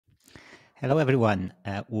Hello, everyone.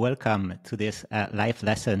 Welcome to this live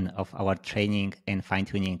lesson of our training in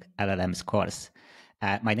fine-tuning LLMs course.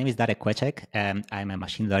 My name is Darek Kłeczek. I'm a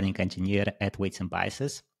machine learning engineer at Weights and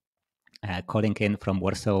Biases, calling in from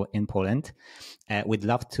Warsaw in Poland. We'd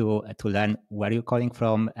love to learn where you're calling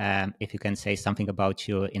from. If you can say something about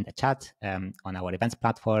you in the chat on our events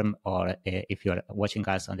platform, or if you're watching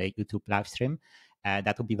us on the YouTube live stream,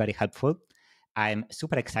 that would be very helpful. I'm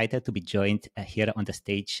super excited to be joined here on the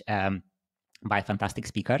stage by fantastic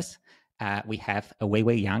speakers. We have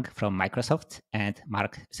Weiwei Yang from Microsoft and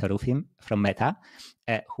Mark Saroufim from Meta,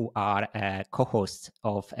 who are co-hosts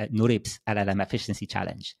of NeurIPS LLM Efficiency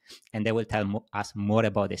Challenge. And they will tell us more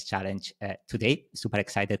about this challenge today. Super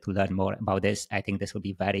excited to learn more about this. I think this will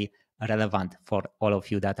be very relevant for all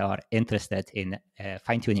of you that are interested in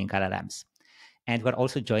fine-tuning LLMs. And we're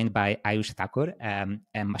also joined by Ayush Thakur,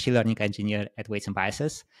 a machine learning engineer at Weights and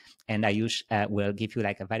Biases. And Ayush will give you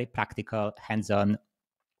like a very practical, hands-on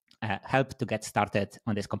help to get started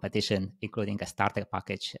on this competition, including a starter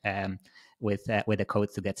package with the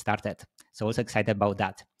code to get started. So also excited about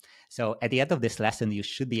that. So at the end of this lesson, you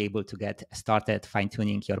should be able to get started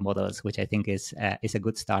fine-tuning your models, which I think is a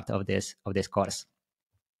good start of this course.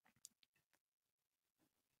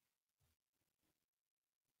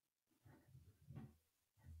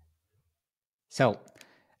 So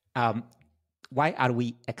why are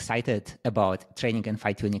we excited about training and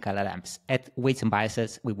fine-tuning LLMs? At Weights and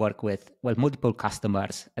Biases, we work with multiple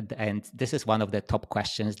customers, and this is one of the top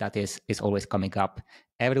questions that is always coming up.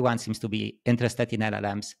 Everyone seems to be interested in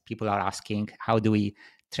LLMs. People are asking, how do we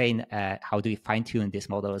train, how do we fine-tune these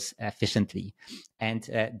models efficiently? And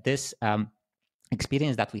this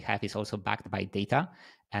experience that we have is also backed by data.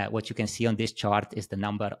 What you can see on this chart is the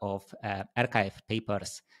number of archive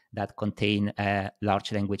papers that contain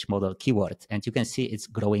large language model keywords. And you can see it's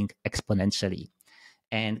growing exponentially.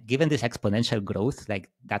 And given this exponential growth, like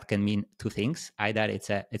that can mean two things. Either it's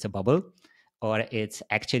a bubble, or it's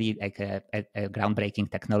actually like a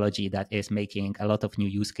groundbreaking technology that is making a lot of new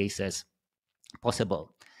use cases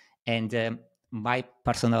possible. And my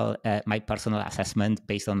personal assessment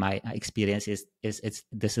based on my experience is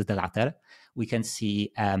this is the latter. We can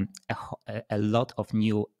see a lot of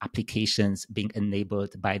new applications being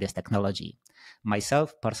enabled by this technology.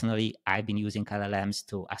 Myself personally, I've been using LLMs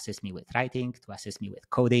to assist me with writing, to assist me with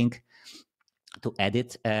coding, to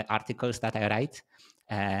edit articles that I write.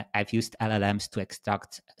 I've used LLMs to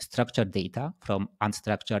extract structured data from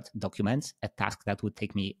unstructured documents, a task that would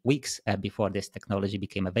take me weeks before this technology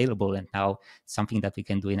became available, and now something that we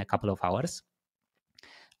can do in a couple of hours.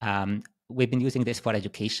 We've been using this for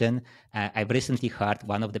education. I've recently heard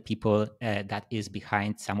one of the people that is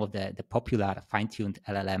behind some of the popular fine-tuned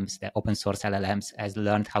LLMs, the open source LLMs, has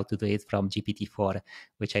learned how to do it from GPT-4,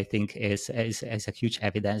 which I think is a huge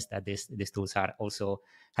evidence that these tools are also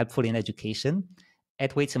helpful in education.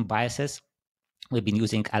 At Weights and Biases, we've been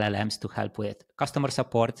using LLMs to help with customer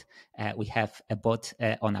support. We have a bot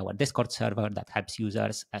on our Discord server that helps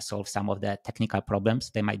users solve some of the technical problems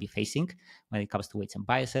they might be facing when it comes to Weights and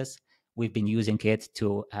Biases. We've been using it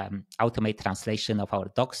to automate translation of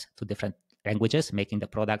our docs to different languages, making the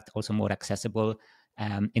product also more accessible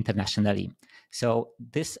internationally. So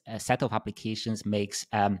this set of applications makes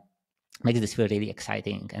this feel really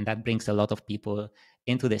exciting, and that brings a lot of people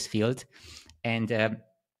into this field.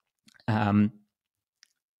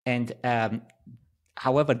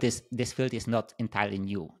 However, this field is not entirely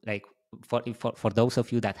new. Like for those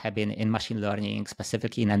of you that have been in machine learning,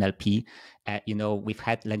 specifically in NLP, we've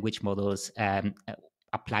had language models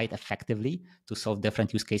applied effectively to solve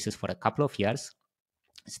different use cases for a couple of years.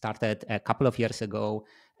 Started a couple of years ago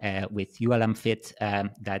with ULM-Fit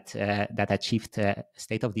that achieved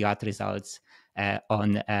state-of-the-art results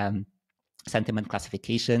on sentiment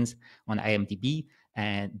classifications on IMDb.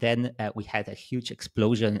 And then we had a huge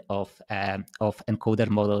explosion of encoder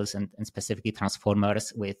models and specifically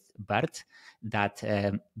transformers with BERT that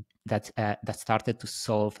started to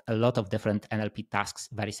solve a lot of different NLP tasks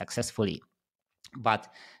very successfully. But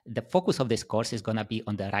the focus of this course is going to be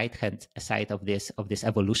on the right-hand side of this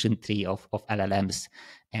evolution tree of LLMs,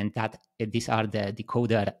 and that these are the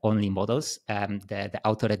decoder-only models, the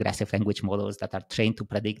autoregressive language models that are trained to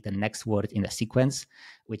predict the next word in a sequence,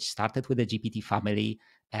 which started with the GPT family.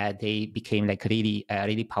 They became like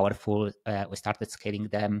really powerful. We started scaling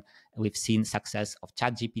them. We've seen success of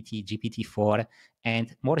ChatGPT, GPT-4,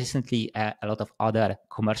 and more recently, a lot of other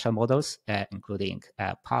commercial models, including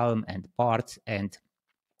Palm and BART and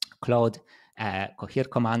Claude, Cohere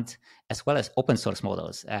Command, as well as open source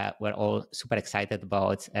models. We're all super excited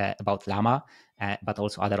about Llama, but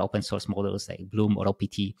also other open source models like Bloom or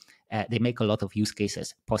OPT. They make a lot of use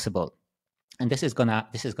cases possible. And this is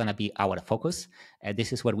gonna be our focus.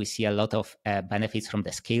 This is where we see a lot of benefits from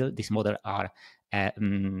the scale. These models are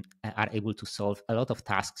able to solve a lot of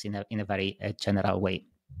tasks in a very general way.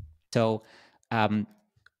 So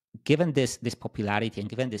given this popularity and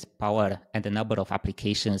given this power and the number of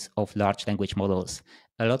applications of large language models,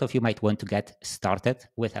 a lot of you might want to get started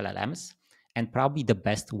with LLMs. And probably the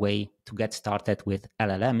best way to get started with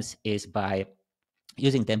LLMs is by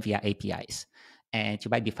using them via APIs. And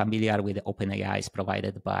you might be familiar with the OpenAIs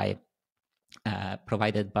provided by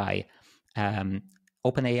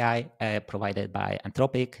OpenAI, provided by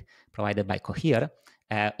Anthropic, provided by Cohere.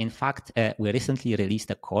 In fact, we recently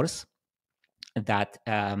released a course that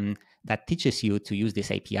teaches you to use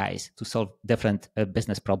these APIs to solve different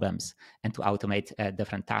business problems and to automate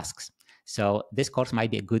different tasks. So this course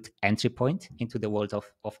might be a good entry point into the world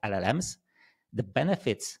of LLMs. The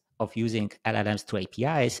benefits of using LLMs through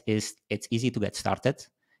APIs is it's easy to get started.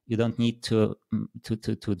 You don't need to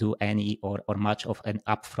do any or much of an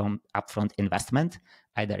upfront investment,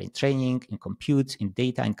 either in training, in compute, in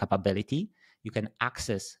data, in capability. You can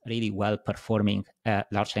access really well-performing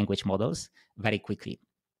large language models very quickly.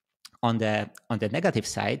 On the negative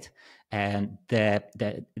side,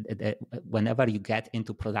 whenever you get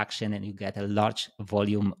into production and you get a large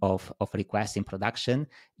volume of requests in production,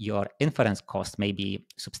 your inference cost may be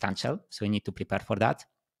substantial. So you need to prepare for that.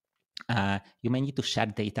 You may need to share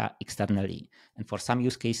data externally, and for some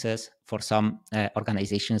use cases, for some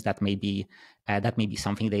organizations, that may be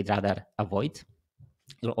something they'd rather avoid.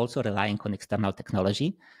 You're also relying on external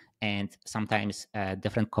technology, and sometimes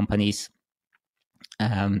different companies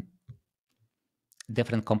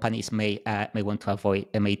may want to avoid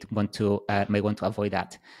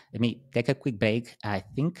that. Let me take a quick break. I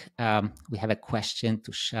think we have a question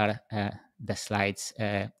to share the slides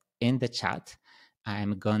in the chat.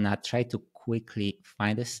 I'm gonna try to quickly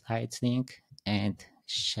find the slides link and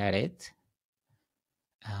share it.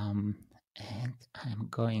 And I'm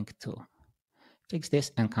going to fix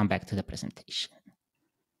this and come back to the presentation.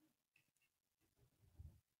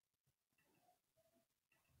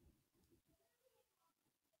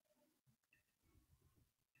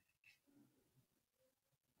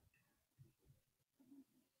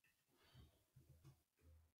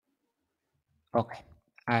 Okay,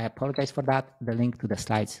 I apologize for that. The link to the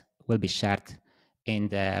slides will be shared in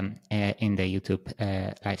the YouTube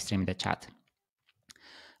live stream in the chat.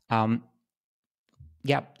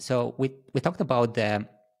 Yeah, so we talked about the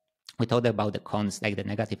cons, like the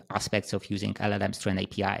negative aspects of using LLMs through an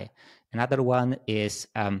API. Another one is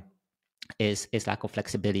lack of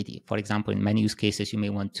flexibility. For example, in many use cases, you may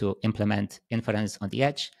want to implement inference on the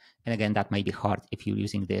edge, and again, that might be hard if you're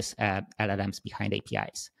using these LLMs behind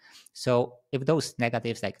APIs. So if those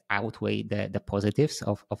negatives like outweigh the positives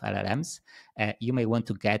of LLMs, you may want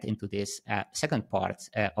to get into this second part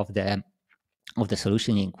of the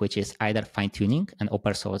solutioning, which is either fine-tuning an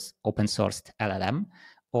open-sourced LLM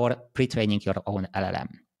or pre-training your own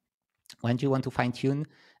LLM. When do you want to fine-tune?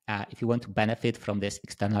 If you want to benefit from this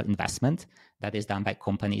external investment that is done by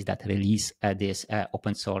companies that release these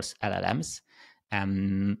open-source LLMs,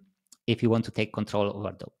 if you want to take control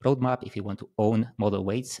over the roadmap, if you want to own model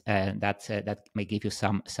weights, that may give you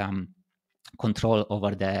some control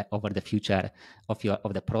over the future of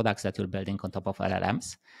the products that you're building on top of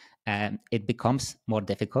LLMs. It becomes more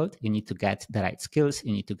difficult. You need to get the right skills.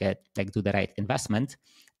 You need to do the right investment,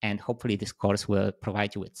 and hopefully this course will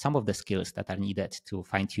provide you with some of the skills that are needed to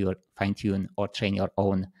fine-tune or train your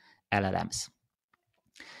own LLMs.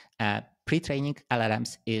 Pre-training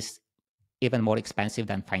LLMs is even more expensive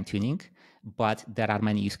than fine-tuning, but there are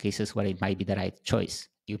many use cases where it might be the right choice.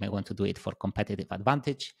 You may want to do it for competitive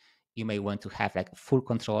advantage. You may want to have full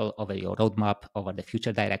control over your roadmap, over the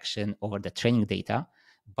future direction, over the training data,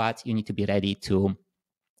 but you need to be ready to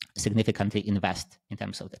significantly invest in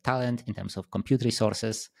terms of the talent, in terms of compute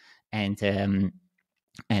resources, and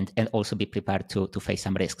also be prepared to face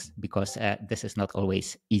some risks, because this is not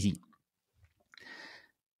always easy.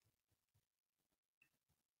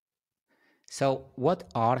 So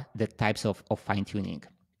what are the types of fine-tuning?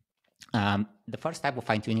 The first type of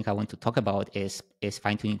fine-tuning I want to talk about is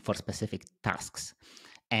fine-tuning for specific tasks.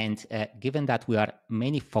 And given that we are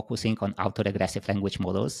mainly focusing on autoregressive language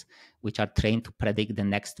models, which are trained to predict the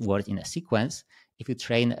next word in a sequence, if you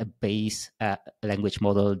train a base language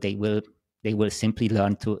model, they will simply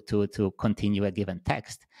learn to continue a given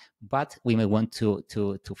text. But we may want to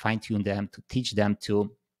fine-tune them, to teach them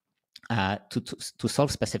to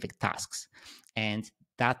solve specific tasks. And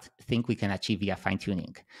that thing we can achieve via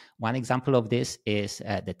fine-tuning. One example of this is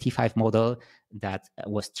the T5 model that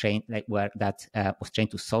was trained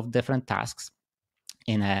to solve different tasks.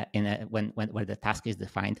 where the task is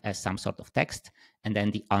defined as some sort of text, and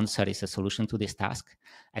then the answer is a solution to this task.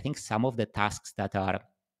 I think some of the tasks that are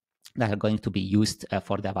going to be used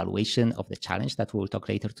for the evaluation of the challenge that we will talk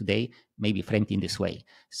later today may be framed in this way.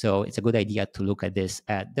 So it's a good idea to look at this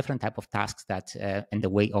different type of tasks that and the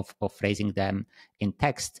way of phrasing them in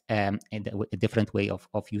text, and a different way of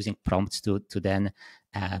using prompts to then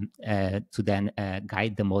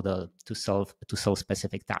guide the model to solve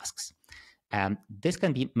specific tasks. This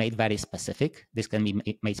can be made very specific. This can be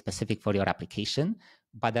made specific for your application,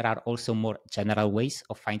 but there are also more general ways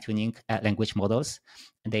of fine-tuning language models.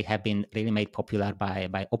 And they have been really made popular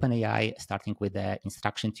by OpenAI, starting with the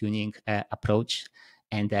instruction tuning approach,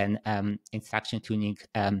 and then instruction tuning.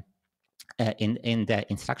 In the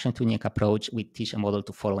instruction tuning approach, we teach a model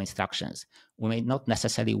to follow instructions. We may not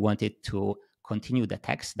necessarily want it to continue the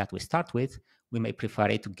text that we start with. We may prefer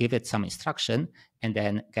it to give it some instruction and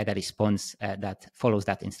then get a response that follows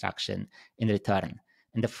that instruction in return.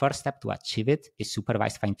 And the first step to achieve it is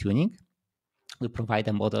supervised fine-tuning. We provide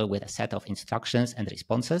a model with a set of instructions and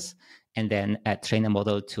responses, and then train a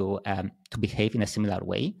model to behave in a similar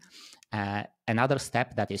way. Another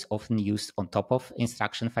step that is often used on top of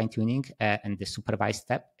instruction fine-tuning and the supervised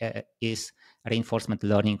step is reinforcement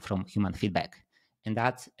learning from human feedback. And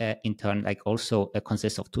that in turn also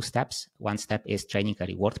consists of two steps. One step is training a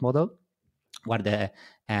reward model, where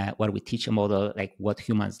we teach a model what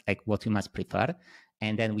humans prefer,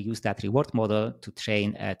 and then we use that reward model to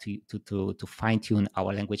train to fine-tune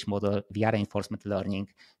our language model via reinforcement learning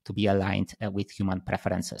to be aligned with human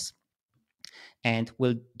preferences. And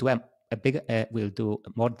we'll do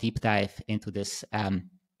more deep dive into these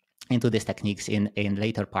techniques in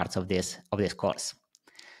later parts of this course.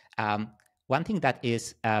 One thing that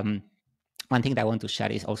I want to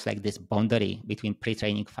share is also this boundary between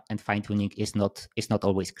pre-training and fine-tuning is not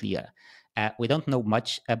always clear. We don't know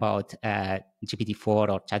much about GPT-4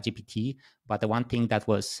 or ChatGPT, but the one thing that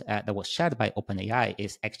was shared by OpenAI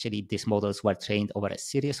is actually these models were trained over a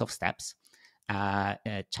series of steps.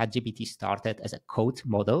 ChatGPT started as a code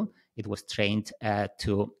model. It was trained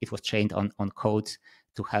on code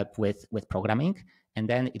to help with programming, and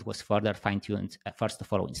then it was further fine-tuned first to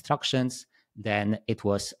follow instructions. Then it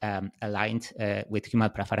was aligned with human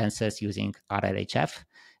preferences using RLHF.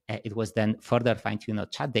 It was then further fine-tuned on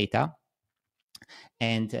chat data,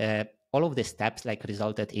 and all of the steps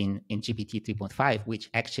resulted in GPT 3.5, which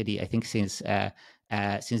actually I think since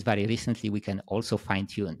very recently we can also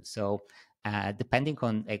fine-tune. So depending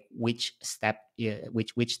on which step,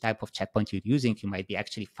 which type of checkpoint you're using, you might be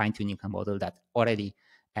actually fine-tuning a model that already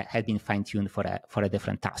had been fine-tuned for a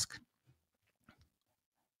different task.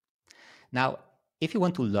 Now, if you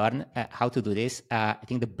want to learn how to do this, I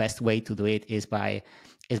think the best way to do it is by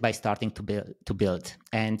starting to build,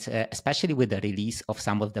 and especially with the release of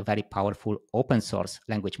some of the very powerful open source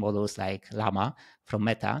language models like Llama from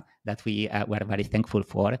Meta that we were very thankful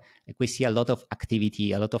for. We see a lot of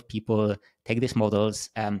activity, a lot of people take these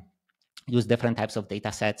models, use different types of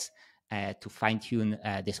data sets to fine-tune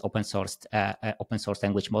these open source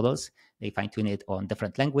language models. They fine-tune it on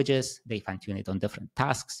different languages. They fine-tune it on different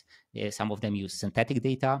tasks. Some of them use synthetic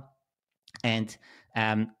data. And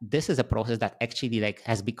this is a process that actually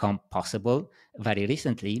has become possible very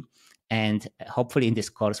recently. And hopefully in this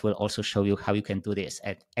course, we'll also show you how you can do this.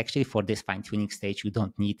 And actually for this fine-tuning stage, you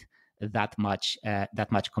don't need that much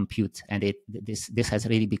compute. And this has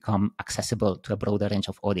really become accessible to a broader range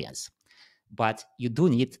of audience. But you do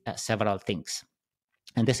need several things.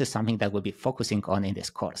 And this is something that we'll be focusing on in this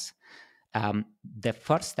course. The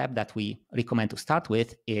first step that we recommend to start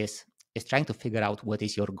with is trying to figure out what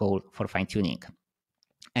is your goal for fine-tuning.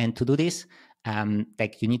 And to do this,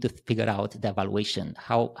 you need to figure out the evaluation.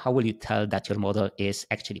 How will you tell that your model is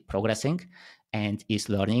actually progressing and is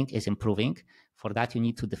learning, is improving? For that, you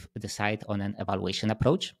need to decide on an evaluation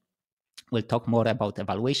approach. We'll talk more about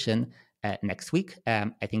evaluation next week.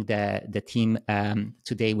 I think the team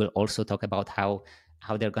today will also talk about how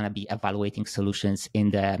they're going to be evaluating solutions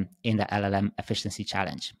in the LLM efficiency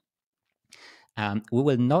challenge. We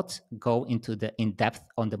will not go into the in-depth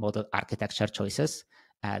on the model architecture choices.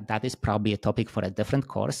 That is probably a topic for a different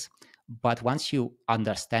course. But once you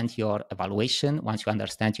understand your evaluation, once you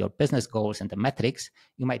understand your business goals and the metrics,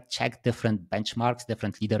 you might check different benchmarks,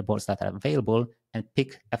 different leaderboards that are available, and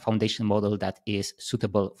pick a foundation model that is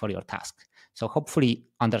suitable for your task. So hopefully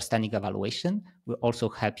understanding evaluation will also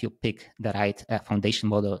help you pick the right foundation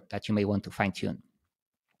model that you may want to fine-tune.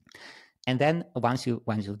 And then once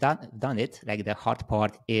you've done it, the hard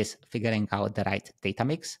part is figuring out the right data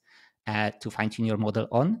mix to fine-tune your model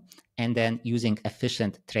on, and then using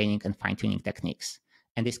efficient training and fine-tuning techniques.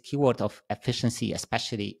 And this keyword of efficiency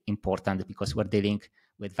especially important because we're dealing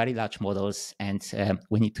with very large models, and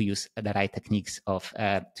we need to use the right techniques of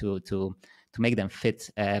to make them fit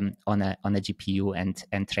on a GPU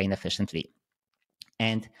and train efficiently.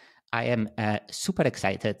 And I am super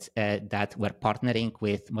excited that we're partnering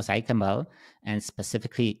with MosaicML, and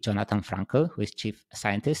specifically Jonathan Frankel, who is chief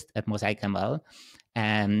scientist at MosaicML,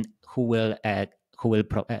 who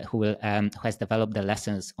has developed the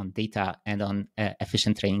lessons on data and on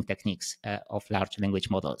efficient training techniques of large language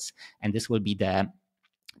models. And this will be the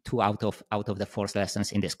 2 out of the 4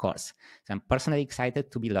 lessons in this course. So I'm personally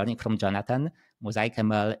excited to be learning from Jonathan.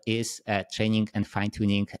 MosaicML is training and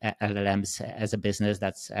fine-tuning LLMs as a business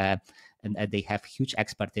that's and they have huge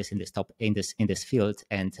expertise in this field,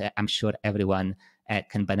 and I'm sure everyone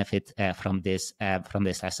can benefit from these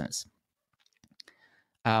lessons.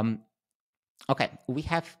 Okay, we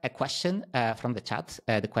have a question from the chat.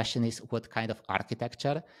 The question is, what kind of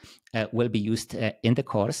architecture will be used in the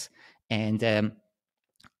course? And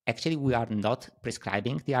actually, we are not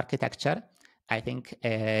prescribing the architecture. I think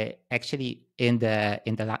actually in the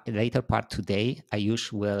later part today,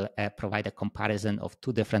 Ayush will provide a comparison of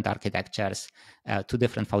 2 different architectures, 2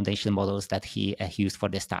 different foundation models that he used for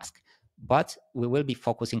this task. But we will be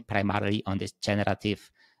focusing primarily on this generative,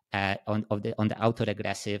 on the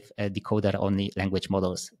autoregressive decoder-only language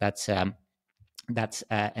models. That's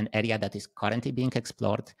an area that is currently being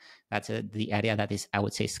explored. That's the area that is, I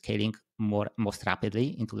would say, scaling most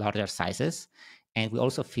rapidly into larger sizes. And we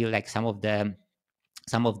also feel like some of the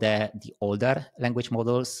older language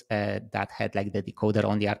models that had like the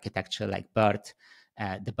decoder-only architecture, like BERT,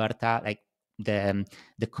 the BERTA, like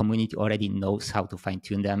the community already knows how to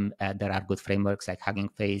fine-tune them. There are good frameworks like Hugging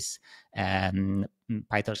Face,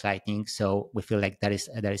 PyTorch Lightning. So we feel like there is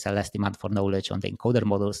a less demand for knowledge on the encoder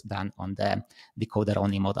models than on the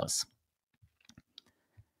decoder-only models.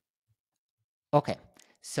 Okay,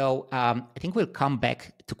 so I think we'll come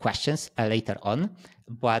back to questions later on,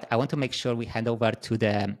 but I want to make sure we hand over to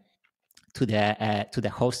the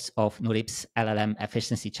hosts of NeurIPS LLM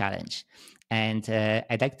Efficiency Challenge. And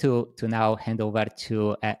I'd like to now hand over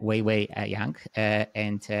to Weiwei Yang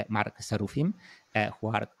and Mark Saroufim, who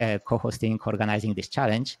are co-hosting, organizing this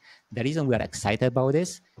challenge. The reason we are excited about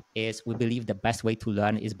this is we believe the best way to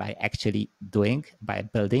learn is by actually doing, by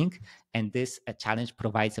building. And this challenge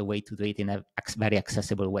provides a way to do it in a very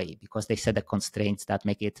accessible way because they set the constraints that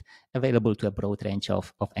make it available to a broad range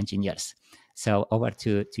of engineers. So over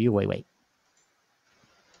to you, Weiwei.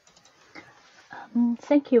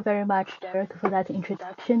 Thank you very much, Derek, for that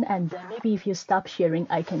introduction. And maybe if you stop sharing,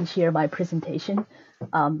 I can share my presentation.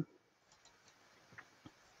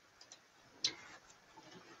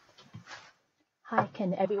 Hi,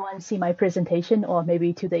 can everyone see my presentation, or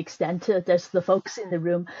maybe to the extent there's the folks in the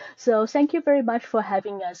room? So thank you very much for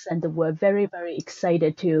having us, and we're very, very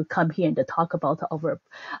excited to come here and to talk about our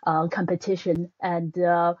competition. And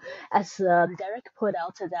as Derek put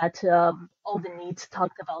out that all the needs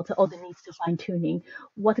to fine-tuning,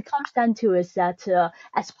 what it comes down to is that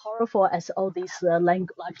as powerful as all these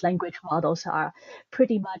large language models are,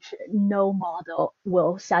 pretty much no model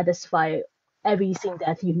will satisfy everything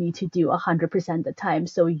that you need to do 100% of the time.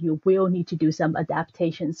 So you will need to do some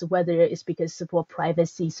adaptations, whether it's because for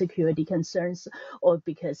privacy, security concerns, or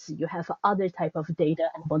because you have other type of data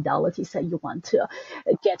and modalities that you want to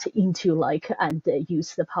get into, like, and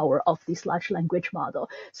use the power of this large language model.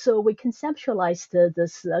 So we conceptualized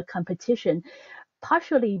this competition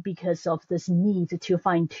partially because of this need to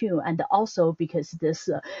fine tune, and also because this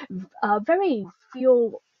very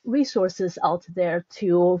few resources out there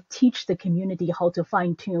to teach the community how to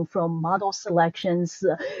fine tune, from model selections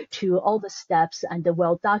to all the steps, and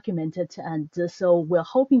well documented. And so we're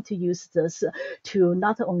hoping to use this to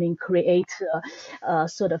not only create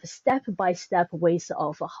sort of step-by-step ways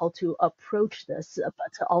of how to approach this,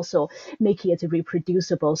 but also make it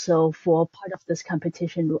reproducible. So for part of this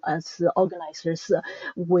competition, as organizers,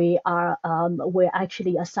 we're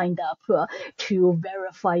actually signed up to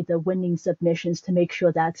verify the winning submissions to make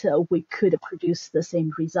sure that we could produce the same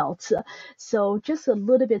results. So just a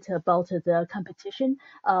little bit about the competition.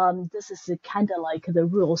 This is kind of like the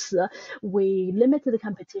rules. We limited the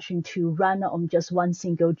competition to run on just one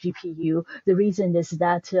single GPU. The reason is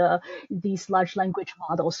that these large language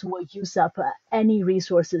models will use up any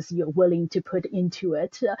resources you're willing to put into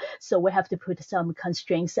it. So we have to put some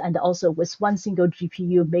constraints, and also with one single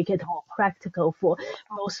GPU, make it more practical for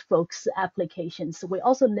most folks' applications. We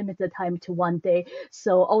also limit the time to 1 day.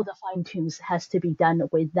 So So all the fine tunes has to be done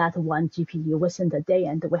with that one GPU within the day.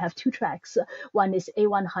 And we have two tracks. One is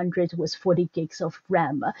A100 with 40 gigs of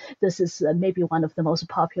RAM. This is maybe one of the most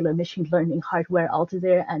popular machine learning hardware out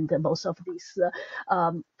there, and most of these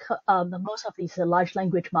large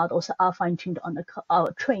language models are fine-tuned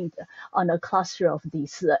trained on a cluster of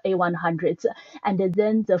these A100s. And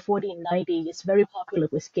then the 4090 is very popular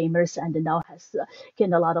with gamers and now has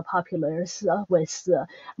gained a lot of populars with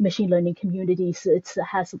machine learning communities. It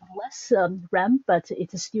has less RAM, but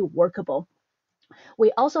it's still workable.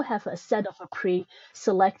 We also have a set of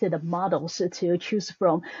pre-selected models to choose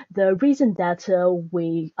from. The reason that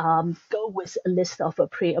we go with a list of a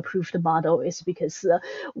pre-approved model is because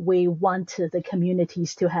we want the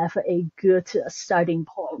communities to have a good starting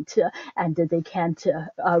point, and they can't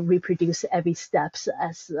reproduce every steps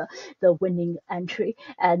as the winning entry.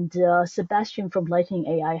 And Sebastian from Lightning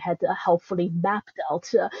AI had helpfully mapped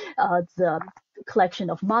out the collection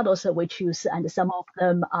of models that we choose, and some of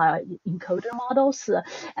them are encoder models.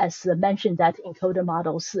 As mentioned, that encoder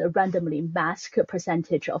models randomly mask a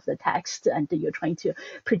percentage of the text, and you're trying to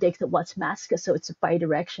predict what's masked, so it's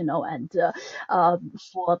bidirectional. And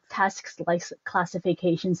for tasks like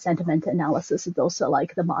classification, sentiment analysis, those are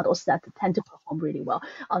like the models that tend to perform really well.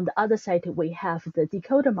 On the other side, we have the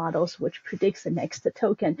decoder models, which predicts the next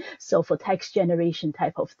token. So for text generation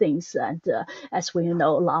type of things, and as we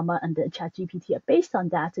know, Llama and ChatGPT are based on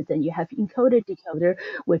that. Then you have encoder decoder,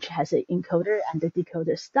 which has an encoder and a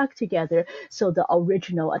decoder stuck together. So the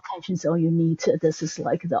original attention zone you need, this is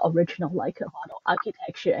like the original like model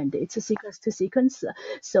architecture, and it's a sequence to sequence.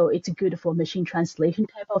 So it's good for machine translation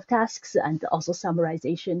type of tasks and also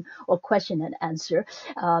summarization or question and answer.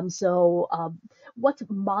 What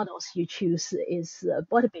models you choose is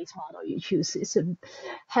what base model you choose is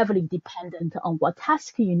heavily dependent on what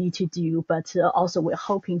task you need to do, but also we're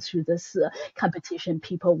hoping through this competition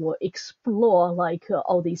people will explore like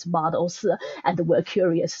all these models, and we're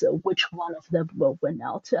curious which one of them will win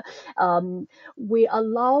out. We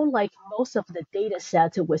allow like most of the data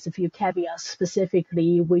set with a few caveats.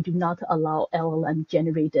 Specifically, we do not allow LLM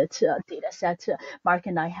generated data set. Mark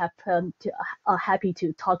and I are happy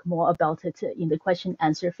to talk more about it in the question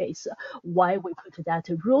answer phase, why we put that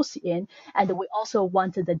rules in. And we also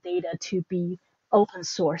wanted the data to be open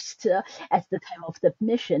sourced at the time of the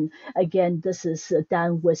mission. Again, this is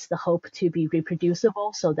done with the hope to be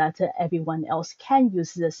reproducible so that everyone else can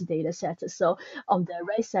use this data set. So on the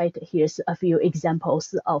right side, here's a few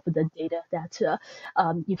examples of the data that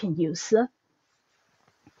you can use.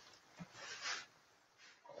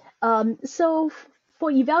 So for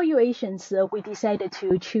evaluations, we decided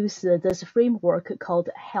to choose this framework called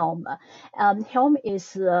Helm. Helm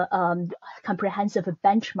is a comprehensive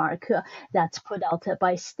benchmark that's put out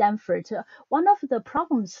by Stanford. One of the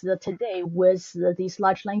problems today with these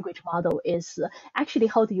large language model is actually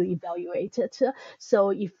how do you evaluate it? So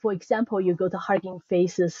if, for example, you go to Hugging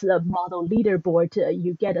Face's model leaderboard,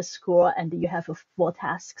 you get a score and you have 4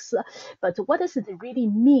 tasks. But what does it really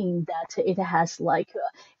mean that it has like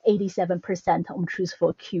 87% on truthful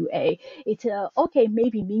QA? It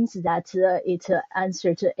maybe means that it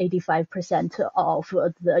answered 85% of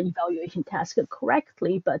the evaluation task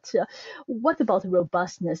correctly, but what about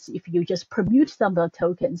robustness if you just permute some of the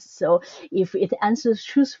tokens? So if it answers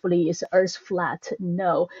truthfully, is Earth flat?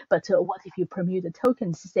 No. But what if you permute the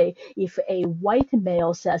tokens? Say if a white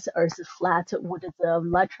male says Earth is flat, would the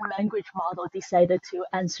large language model decide to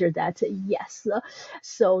answer that yes?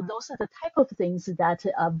 So those are the type of things that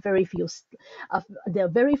there are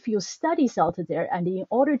very few studies out there, and in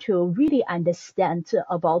order to really understand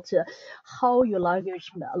about how your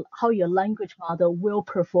language model will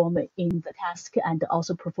perform in the task and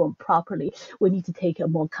also perform properly, we need to take a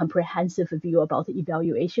more comprehensive view about the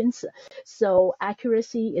evaluations. So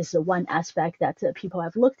accuracy is one aspect that people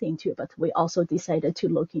have looked into, but we also decided to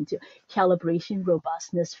look into calibration,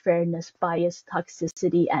 robustness, fairness, bias,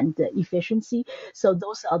 toxicity, and efficiency. So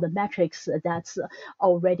those are the metrics that's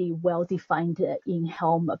already well defined in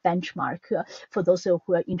Helm benchmark. For those who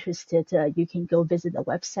are interested, you can go visit the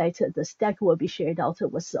website. The stack will be shared out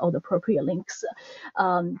with all the appropriate links.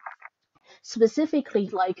 Specifically,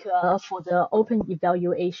 like for the open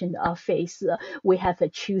evaluation phase, we have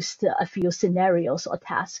chosen a few scenarios or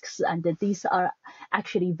tasks, and these are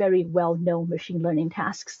actually very well-known machine learning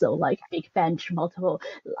tasks. So like big bench, multiple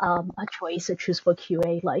choice, truthful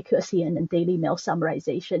QA, like CNN Daily Mail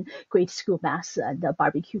summarization, grade school math, and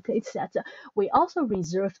barbecue data set. We also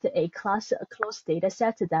reserved a closed data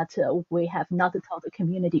set that we have not told the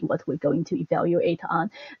community what we're going to evaluate on.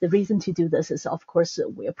 The reason to do this is, of course,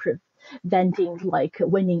 we're vending like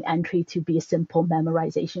winning entry to be a simple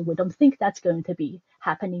memorization. We don't think that's going to be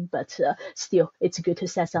happening, but still, it's good to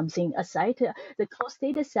set something aside. The closed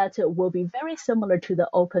data set will be very similar to the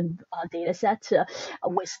open data set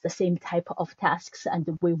with the same type of tasks,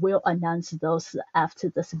 and we will announce those after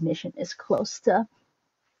the submission is closed.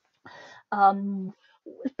 Um,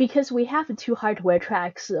 because we have two hardware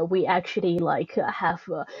tracks, we actually like have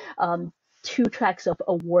two tracks of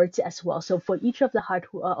awards as well. So for each of the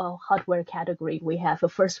hardware category, we have a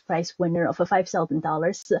first prize winner of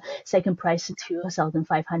 $5,000, second prize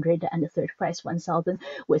 $2,500, and the third prize $1,000,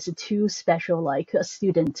 with two special like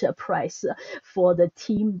student prize for the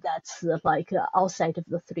team that's like outside of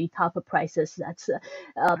the three top prizes that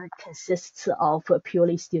consists of a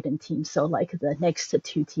purely student team. So like the next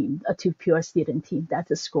two pure student team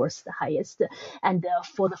that scores the highest. And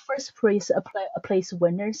for the first place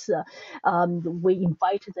winners, we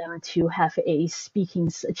invite them to have a speaking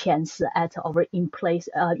chance at our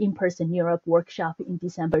in-person NeurIPS workshop in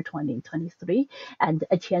December 2023, and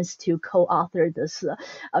a chance to co-author this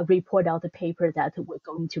report out the paper that we're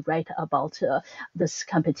going to write about this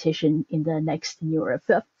competition in the next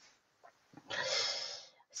NeurIPS.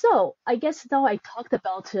 So I guess now I talked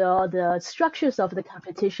about the structures of the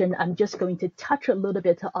competition. I'm just going to touch a little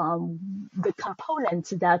bit on the components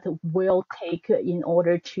that we'll take in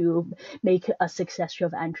order to make a successful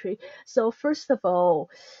entry. So first of all,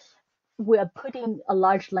 we are putting a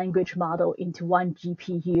large language model into one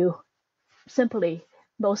GPU. Simply,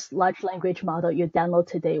 most large language model you download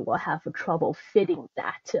today will have trouble fitting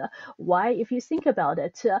that. Why? If you think about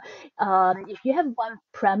it, if you have one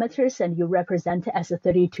parameters and you represent it as a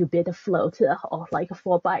 32-bit float or like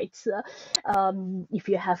 4 bytes, if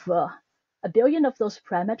you have a billion of those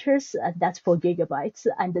parameters, that's 4 gigabytes,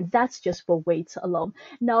 and that's just for weights alone.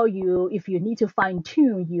 Now if you need to fine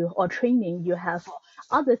tune or training, you have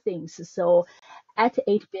other things. So at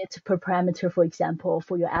 8 bits per parameter, for example,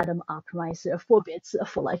 for your atom optimizer, 4 bits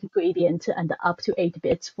for like gradient, and up to 8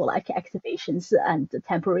 bits for like activations and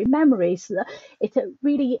temporary memories, it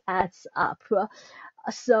really adds up.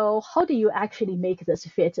 So how do you actually make this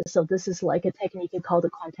fit? So this is like a technique called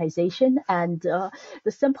quantization, and the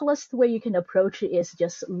simplest way you can approach it is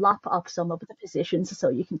just lop up some of the positions. So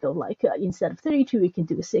you can go like instead of 32, you can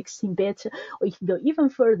do 16-bit, or you can go even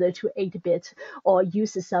further to 8-bit, or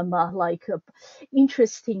use some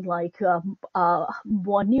interesting like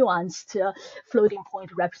more nuanced floating point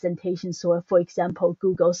representation. So for example,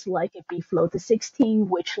 Google's like bfloat16,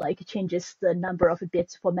 which like changes the number of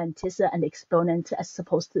bits for mantissa and exponent as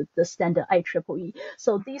opposed to the standard IEEE.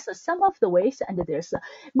 So these are some of the ways, and there's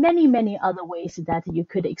many, many other ways that you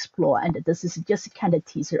could explore. And this is just kind of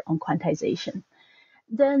teaser on quantization.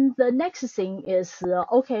 Then the next thing is,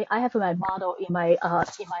 okay, I have my model in my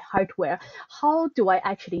hardware. How do I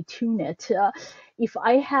actually tune it? If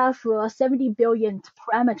I have 70 billion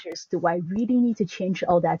parameters, do I really need to change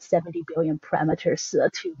all that 70 billion parameters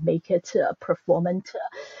to make it performant?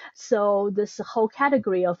 So this whole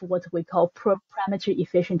category of what we call parameter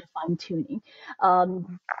efficient fine tuning.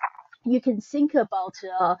 You can think about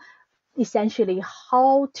essentially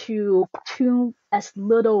how to tune as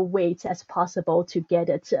little weight as possible to get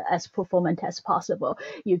it as performant as possible.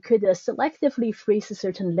 You could selectively freeze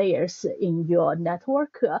certain layers in your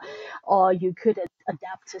network, or you could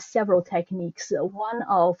adapt several techniques. One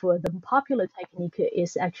of the popular technique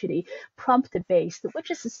is actually prompt-based,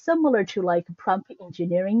 which is similar to like prompt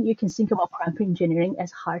engineering. You can think about prompt engineering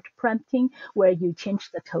as hard prompting, where you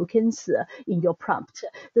change the tokens in your prompt.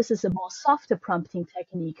 This is a more soft prompting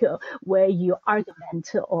technique where you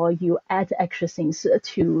argument or you add extra things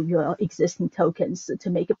to your existing tokens to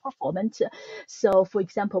make it performant. So for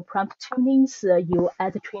example, prompt tunings, you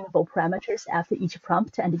add trainable parameters after each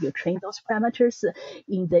prompt, and you train those parameters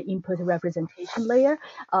in the input representation layer.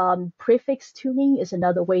 Prefix tuning is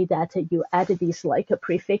another way that you add these like a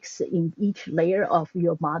prefix in each layer of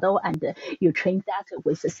your model, and you train that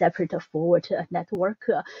with a separate forward network.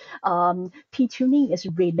 P-tuning is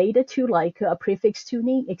related to like prefix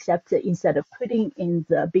tuning, except instead of putting in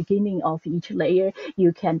the beginning of each layer,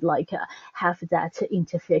 you can like have that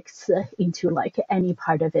interfix into like any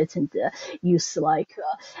part of it, and use like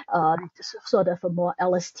sort of a more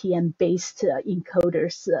LSTM based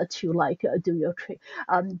encoders to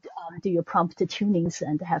do your prompt tunings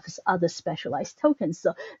and have other specialized tokens.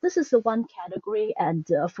 So this is the one category, and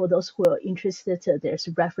for those who are interested, there's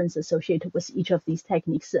reference associated with each of these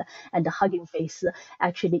techniques, and the Hugging Face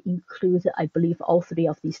actually include, I believe, all three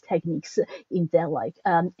of these techniques in their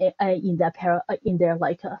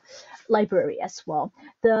library as well.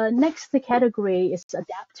 The next category is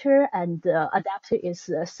adapter, and adapter is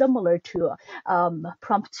similar to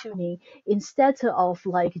prompt tuning. Instead of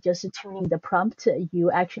just tuning the prompt,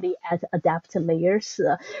 you actually add adapt layers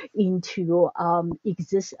into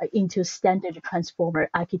standard transformer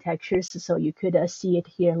architectures. So you could see it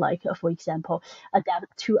here, for example,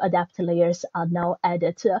 two adapt layers are now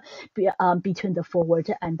added between the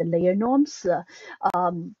forward and the layer norms.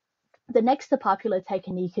 The next popular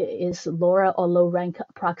technique is LoRa or low rank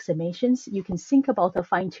approximations. You can think about the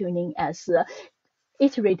fine tuning as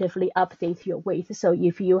iteratively update your weight. So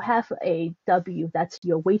if you have a W, that's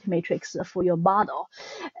your weight matrix for your model,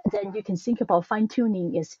 then you can think about fine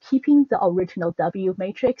tuning is keeping the original W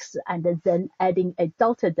matrix and then adding a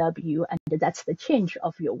delta W, and that's the change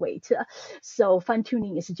of your weight. So fine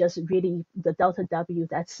tuning is just really the delta W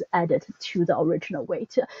that's added to the original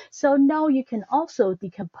weight. So now you can also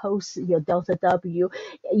decompose your delta W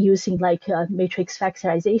using matrix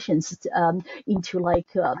factorizations into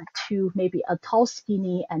two, maybe a tall, skinny,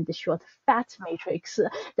 and the short, fat matrix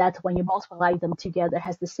that when you multiply them together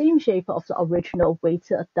has the same shape of the original weight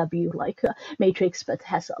W matrix, but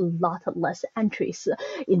has a lot less entries.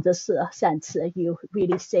 In this sense, you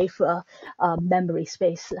really save memory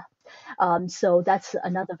space. So that's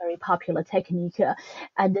another very popular technique.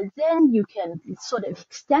 And then you can sort of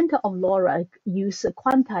extend on LoRa, use a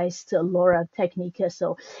quantized LoRa technique.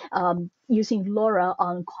 So using LoRa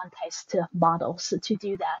on quantized models to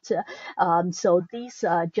do that. So these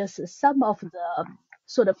are just some of the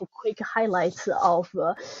sort of quick highlights of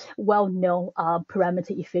well-known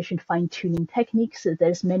parameter-efficient fine-tuning techniques.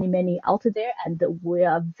 There's many out there, and we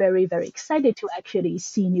are very excited to actually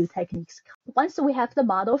see new techniques. Once we have the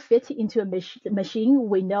model fit into a machine,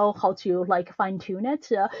 we know how to fine-tune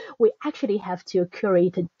it. We actually have to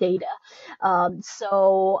curate data.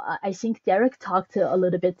 So I think Derek talked a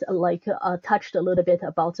little bit, touched a little bit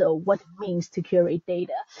about what it means to curate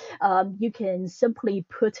data. You can simply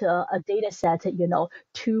put a data set,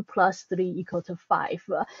 2 plus 3 equal to 5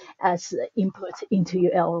 as input into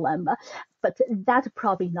your LLM. But that's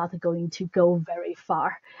probably not going to go very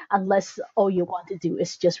far unless all you want to do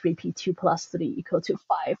is just repeat 2 plus 3 equal to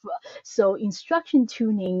 5. So instruction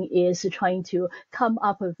tuning is trying to come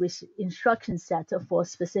up with instruction set for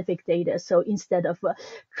specific data. So instead of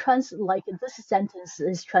this sentence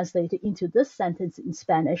is translated into this sentence in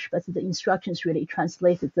Spanish, but the instructions really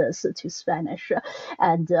translated this to Spanish.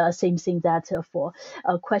 And same thing that for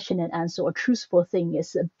a question and answer or truthful thing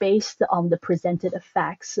is based on the presented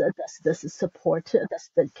facts. Does this support?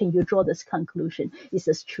 Can you draw this conclusion? Is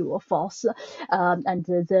this true or false? And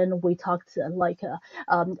then we talked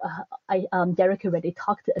Derek already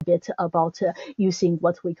talked a bit about using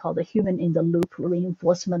what we call the human in the loop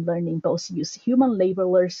reinforcement learning. Both use human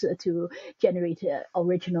labelers to generate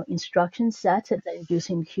original instruction set, then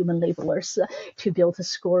using human labelers to build a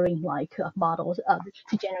scoring models,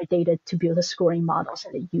 to generate data to build a scoring models,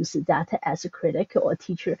 and use that as a critic or a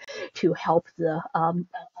teacher to help the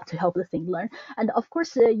thing learn. And of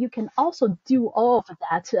course, you can also do all of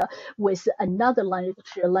that with another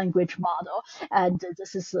language model, and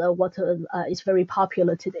this is what is very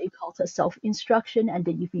popular today called self-instruction. And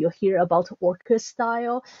if you hear about Orca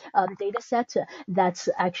style data set, that's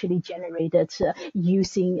actually generated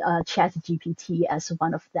using ChatGPT as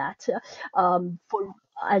one of that.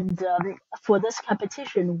 For this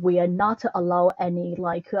competition, we are not allow any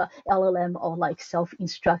LLM or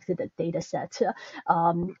self-instructed data set.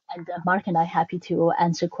 And Mark and I happy to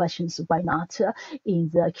answer questions. Why not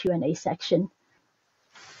in the Q&A section?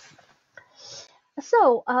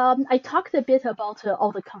 So I talked a bit about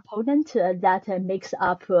all the components that makes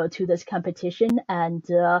up to this competition, and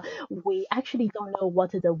we actually don't know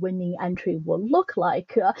what the winning entry will look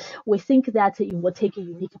like. We think that it will take a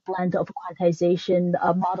unique blend of quantization,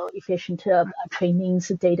 model efficient trainings,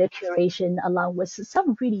 data curation, along with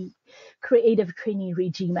some really creative training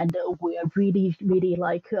regime, and we're really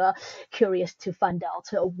curious to find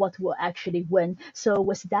out what will actually win. So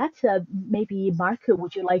with that, maybe Mark,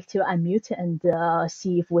 would you like to unmute and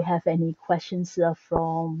see if we have any questions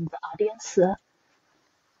from the audience?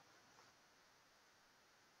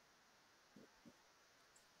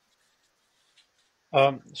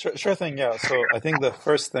 Sure thing. Yeah. So I think the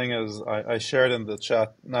first thing is I shared in the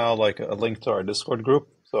chat now a link to our Discord group.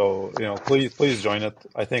 So, please join it.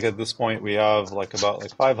 I think at this point we have like about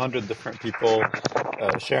like 500 different people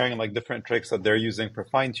sharing like different tricks that they're using for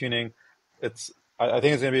fine tuning. I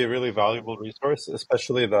think it's going to be a really valuable resource,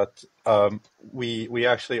 especially that we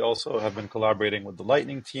actually also have been collaborating with the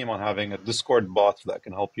Lightning team on having a Discord bot that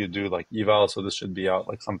can help you do like eval. So this should be out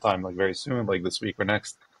like sometime like very soon, like this week or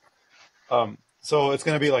next. So it's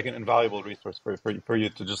going to be like an invaluable resource for you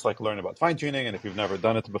to just like learn about fine tuning. And if you've never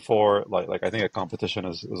done it before, like I think a competition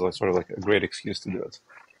is like sort of like a great excuse to do it.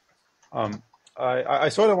 I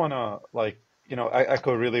sort of want to like, I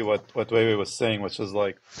echo really what Weiwei was saying, which is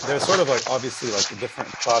like, there's sort of like obviously like different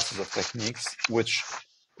classes of techniques, which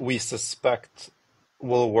we suspect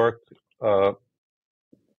will work. Can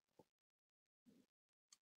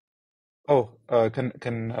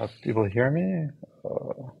people hear me?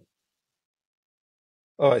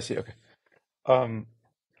 I see. Okay. Um,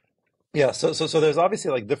 Yeah, so there's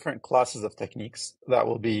obviously like different classes of techniques that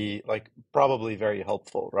will be like probably very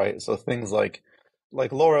helpful, right? So things like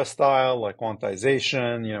LoRa style, like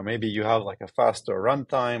quantization, maybe you have like a faster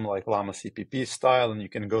runtime, like Llama CPP style, and you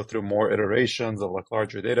can go through more iterations of like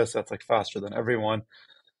larger data sets, like faster than everyone.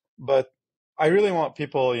 But I really want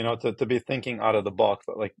people, to be thinking out of the box,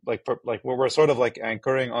 like we're sort of like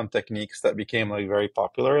anchoring on techniques that became like very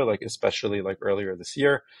popular, like especially like earlier this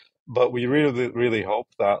year. But we really, really hope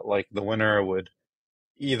that like the winner would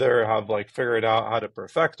either have like figured out how to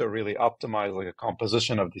perfect or really optimize like a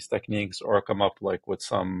composition of these techniques, or come up like with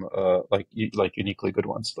some like uniquely good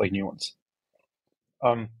ones, like new ones.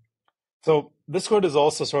 Um, so Discord is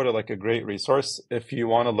also sort of like a great resource if you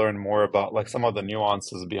want to learn more about like some of the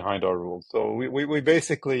nuances behind our rules. So we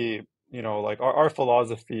basically, like our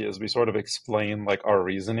philosophy is we sort of explain like our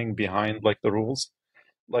reasoning behind like the rules,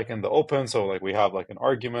 like in the open. So like we have like an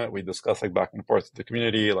argument, we discuss like back and forth with the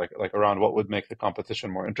community, like around what would make the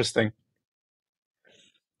competition more interesting.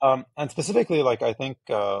 And specifically, like I think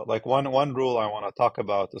like one rule I want to talk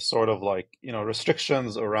about is sort of like,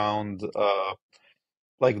 restrictions around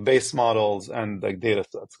like base models and like data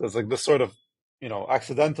sets, because like this sort of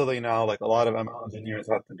accidentally now like a lot of ML engineers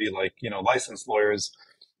have to be like licensed lawyers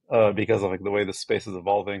because of like the way the space is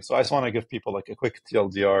evolving. So I just want to give people like a quick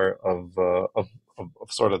TLDR of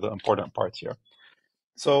sort of the important parts here.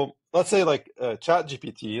 So let's say like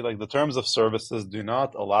ChatGPT, like the terms of services do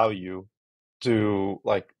not allow you to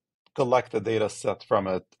like collect a data set from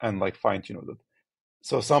it and like fine tune with it.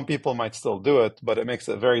 So some people might still do it, but it makes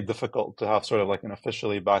it very difficult to have sort of like an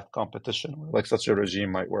officially backed competition where like such a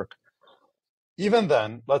regime might work. Even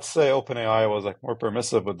then, let's say OpenAI was like more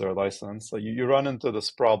permissive with their license. So you run into this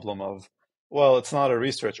problem of, well, it's not a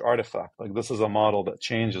research artifact. Like this is a model that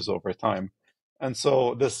changes over time. And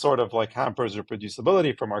so this sort of like hampers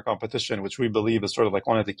reproducibility from our competition, which we believe is sort of like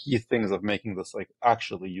one of the key things of making this like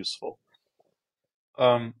actually useful.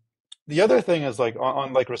 Um, the other thing is like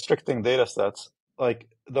on like restricting data sets, like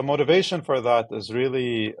the motivation for that is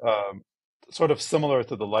really sort of similar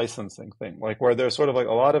to the licensing thing, like where there's sort of like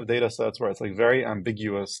a lot of data sets where it's like very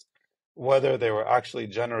ambiguous whether they were actually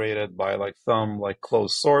generated by like some like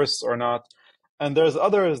closed source or not. And there's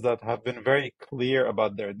others that have been very clear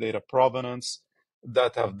about their data provenance,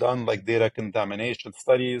 that have done like data contamination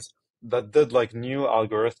studies, that did like new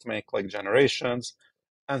algorithmic like generations.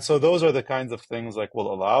 And so those are the kinds of things like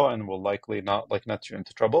we'll allow and will likely not like net you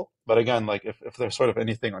into trouble. But again, like if there's sort of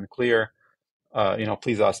anything unclear,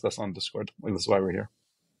 please ask us on Discord. Like, this is why we're here.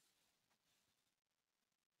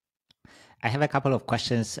 I have a couple of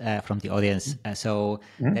questions from the audience.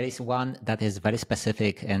 There is one that is very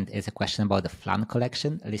specific, and it's a question about the FLAN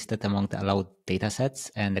collection listed among the allowed datasets.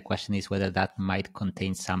 And the question is whether that might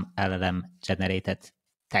contain some LLM generated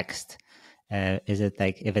text. Is it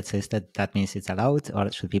like if it's listed, that means it's allowed,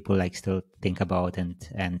 or should people like still think about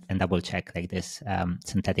and double check like this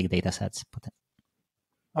synthetic datasets?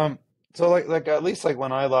 So like at least like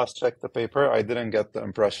when I last checked the paper, I didn't get the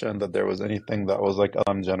impression that there was anything that was like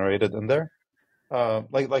generated in there.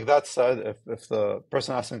 Like that said, if the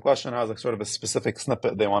person asking the question has like sort of a specific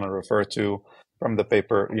snippet they want to refer to from the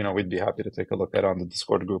paper, we'd be happy to take a look at it on the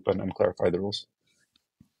Discord group and clarify the rules.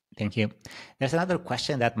 Thank you. There's another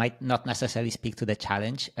question that might not necessarily speak to the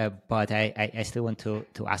challenge, but I still want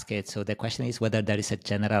to ask it. So the question is whether there is a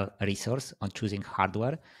general resource on choosing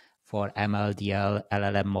hardware for MLDL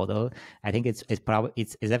LLM model. I think it's probably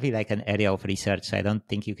it's definitely like an area of research. So I don't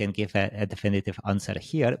think you can give a definitive answer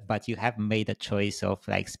here, but you have made a choice of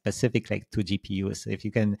like specific like 2 GPUs. So if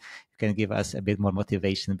you can give us a bit more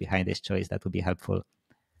motivation behind this choice, that would be helpful.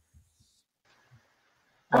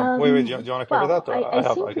 Wait, do you want to cover Well, that? Or I I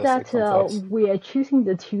have, I think guess, like that some thoughts. we are choosing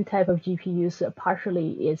the two type of GPUs.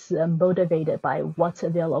 Partially is motivated by what's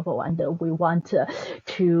available, and we want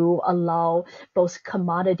to allow both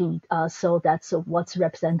commodity. So that's what's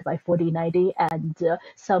represented by 4090, and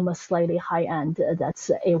some slightly high end. That's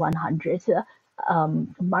A100.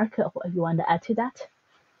 Mark, you want to add to that?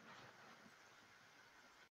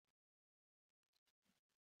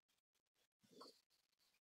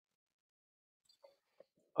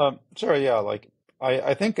 Sure, yeah. Like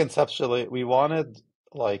I think conceptually we wanted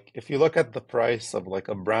like if you look at the price of like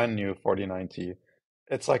a brand new 4090,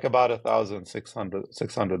 it's like about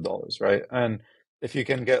 $1,600, right? And if you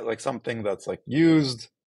can get like something that's like used,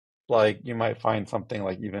 like you might find something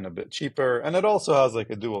like even a bit cheaper. And it also has like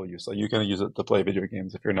a dual use. Like you can use it to play video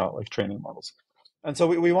games if you're not like training models. And so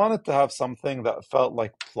we wanted to have something that felt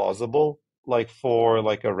like plausible, like for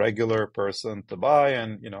like a regular person to buy.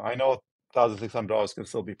 And I know $1,600 can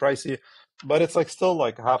still be pricey, but it's like still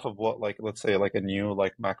like half of what like let's say like a new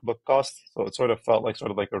like MacBook costs. So it sort of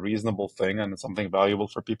like a reasonable thing and it's something valuable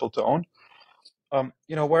for people to own.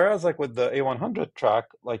 Whereas like with the A100 track,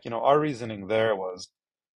 like our reasoning there was,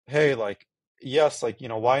 hey, like, yes, like,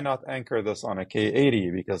 why not anchor this on a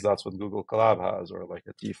K80 because that's what Google Collab has, or like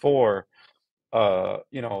a T4,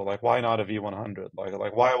 like why not a V100?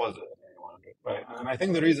 Like why was it an A100, right? And I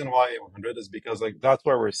think the reason why A100 is because like that's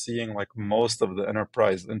where we're seeing like most of the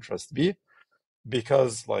enterprise interest be,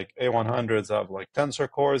 because like A100s have like tensor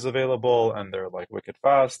cores available and they're like wicked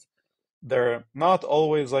fast. They're not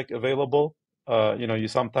always like available. You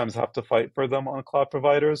sometimes have to fight for them on cloud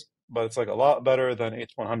providers, but it's like a lot better than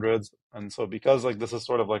H100s. And so because like this is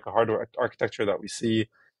sort of like a hardware architecture that we see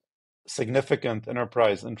significant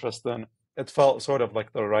enterprise interest in, it felt sort of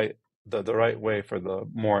like the right way for the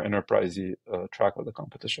more enterprisey track of the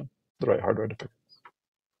competition, the right hardware to pick.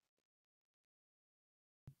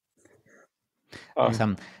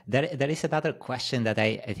 Awesome. There is another question that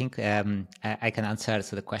I think I can answer.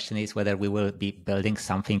 So the question is whether we will be building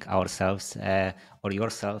something ourselves or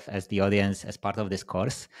yourself as the audience as part of this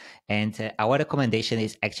course. And our recommendation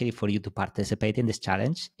is actually for you to participate in this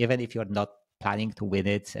challenge, even if you're not planning to win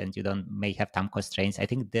it and you don't may have time constraints. I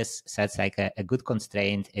think this sets like a good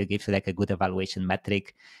constraint. It gives you like a good evaluation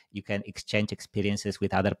metric. You can exchange experiences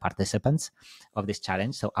with other participants of this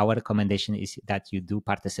challenge. So our recommendation is that you do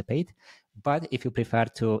participate. But if you prefer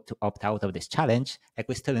to opt out of this challenge, like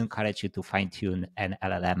we still encourage you to fine-tune an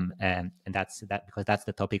LLM, and that's because that's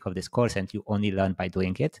the topic of this course, and you only learn by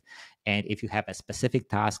doing it. And if you have a specific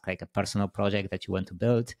task, like a personal project that you want to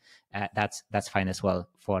build, that's fine as well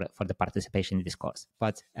for the participation in this course.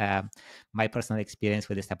 But my personal experience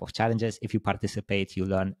with this type of challenges, if you participate, you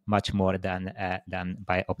learn much more than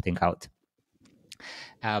by opting out.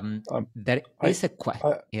 There is a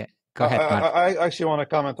question. Yeah. Go ahead, Mark. I actually want to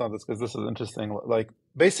comment on this because this is interesting. Like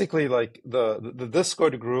basically, like the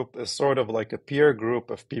Discord group is sort of like a peer group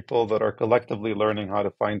of people that are collectively learning how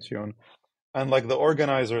to fine tune, and like the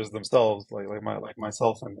organizers themselves, like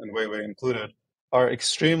myself and Weiwei included, are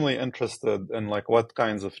extremely interested in like what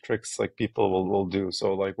kinds of tricks like people will do.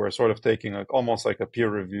 So like we're sort of taking like almost like a peer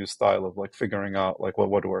review style of like figuring out like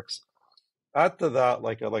what works. Add to that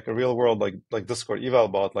like a real world like Discord eval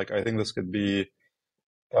bot. Like I think this could be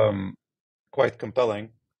um quite compelling.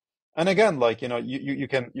 And again, like you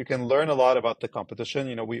can learn a lot about the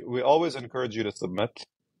competition. We always encourage you to submit.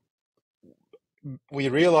 We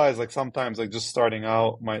realize like sometimes like just starting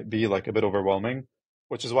out might be like a bit overwhelming,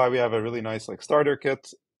 which is why we have a really nice like starter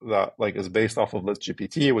kit that like is based off of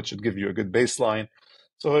ListGPT, which should give you a good baseline.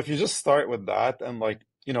 So if you just start with that and like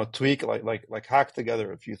tweak like hack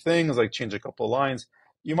together a few things, like change a couple lines,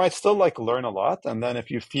 you might still like learn a lot. And then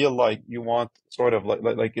if you feel like you want sort of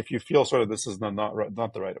like if you feel sort of this is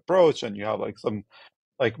not the right approach and you have like some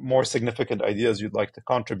like more significant ideas you'd like to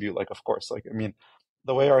contribute, like of course, like I mean,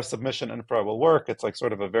 the way our submission infra will work, it's like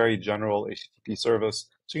sort of a very general HTTP service,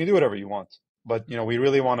 so you can do whatever you want. But we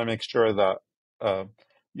really want to make sure that uh,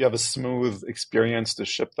 you have a smooth experience to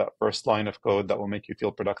ship that first line of code that will make you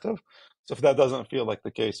feel productive. So if that doesn't feel like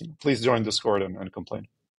the case, please join Discord and complain.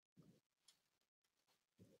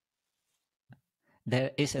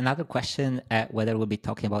 There is another question whether we'll be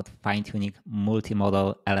talking about fine-tuning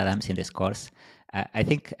multimodal LLMs in this course. I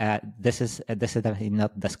think this is definitely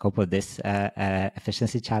not the scope of this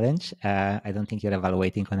efficiency challenge. I don't think you're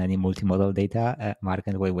evaluating on any multimodal data, Mark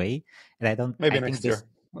and Weiwei. And I don't. Maybe I think next this.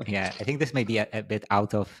 year. Yeah, I think this may be a bit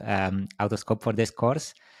out of scope for this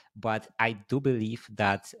course. But I do believe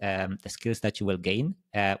that the skills that you will gain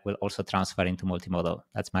will also transfer into multimodal.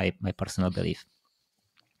 That's my personal belief.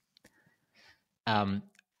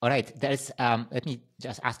 All right, there's let me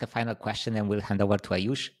just ask a final question and we'll hand over to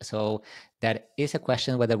Ayush. So there is a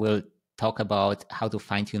question whether we'll talk about how to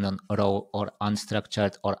fine-tune on raw or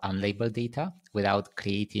unstructured or unlabeled data without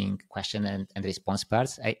creating question and response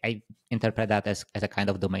pairs. I interpret that as a kind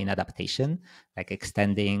of domain adaptation, like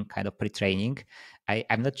extending kind of pre-training.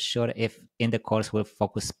 I'm not sure if in the course we'll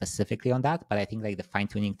focus specifically on that, but I think like the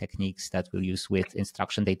fine-tuning techniques that we'll use with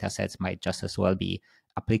instruction data sets might just as well be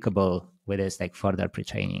applicable with this like further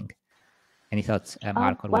pre-training. Any thoughts,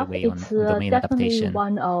 Mark or Well, Weiwei, on it's domain definitely adaptation?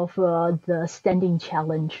 one of the standing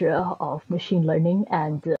challenge of machine learning,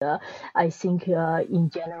 and I think in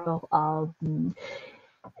general,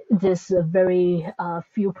 there's a very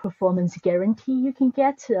few performance guarantee you can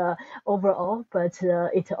get overall, but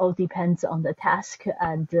it all depends on the task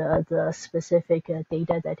and the specific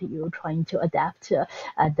data that you're trying to adapt.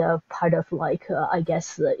 And part of like, I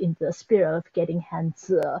guess, in the spirit of getting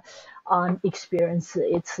hands on experience,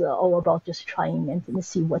 it's all about just trying and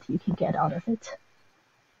see what you can get out of it.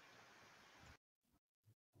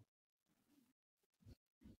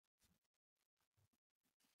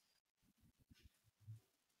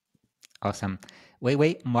 Awesome.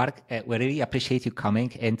 Weiwei, Mark, we really appreciate you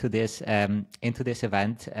coming into this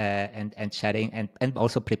event and sharing and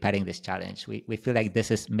also preparing this challenge. We feel like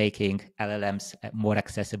this is making LLMs more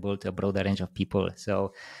accessible to a broader range of people.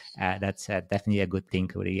 So that's definitely a good thing.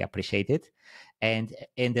 We really appreciate it. And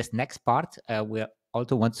in this next part, we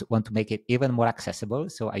also want to make it even more accessible.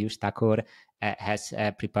 So Ayush Thakur has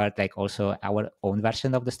prepared like also our own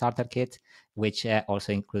version of the starter kit, which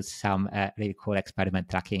also includes some really cool experiment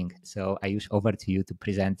tracking. So Ayush, over to you to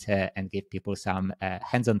present and give people some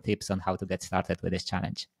hands-on tips on how to get started with this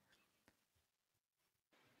challenge.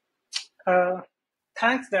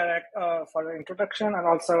 Thanks, Derek, for the introduction, and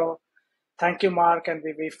also thank you, Mark and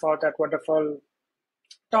Vivi, for that wonderful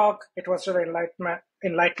talk. It was really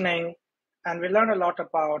enlightening, and we learned a lot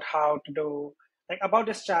about how to do, like, about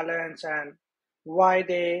this challenge and why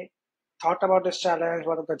they thought about this challenge,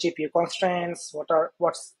 what are the GPU constraints,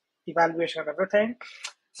 what's evaluation and everything.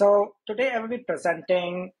 So today I will be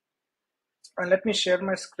presenting, and let me share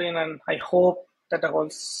my screen, and I hope that the whole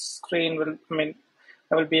screen will,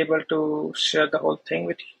 I will be able to share the whole thing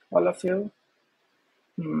with all of you.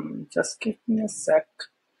 Just give me a sec.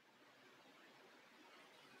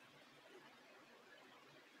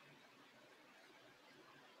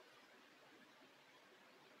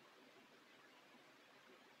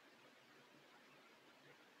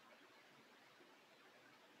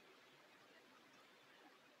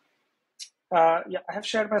 Yeah, I have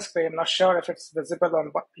shared my screen. I'm not sure if it's visible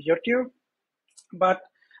on YouTube, but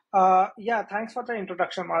yeah, thanks for the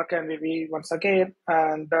introduction, Mark and Vivi, once again.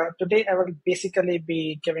 And today I will basically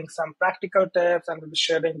be giving some practical tips and will be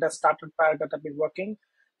sharing the starter pack that I've been working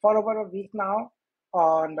for over a week now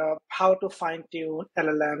on how to fine-tune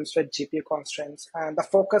LLMs with GPU constraints. And the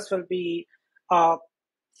focus will be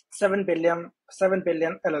 7 billion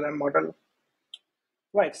LLM model.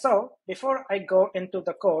 Right, so before I go into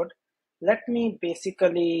the code, let me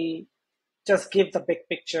basically just give the big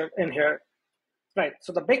picture in here. Right,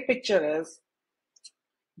 so the big picture is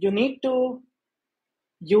you need to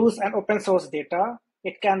use an open source data.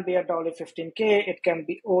 It can be a $15K, it can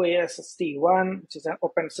be OASST1, which is an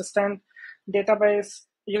open system database.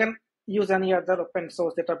 You can use any other open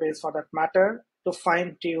source database for that matter to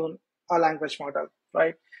fine tune a language model,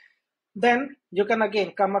 right? Then you can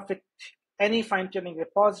again come up with any fine-tuning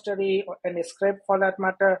repository or any script for that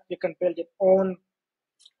matter. You can build your own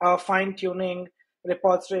fine-tuning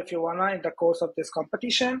repository if you wanna in the course of this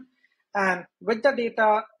competition. And with the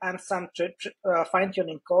data and some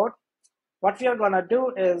fine-tuning code, what we are gonna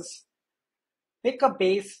do is pick a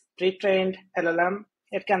base pre-trained LLM.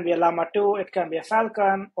 It can be a Llama 2, it can be a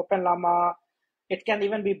Falcon, OpenLlama, it can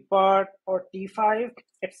even be BERT or T5.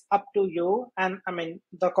 It's up to you. And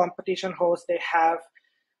the competition host, they have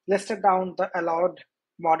listed down the allowed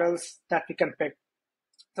models that we can pick.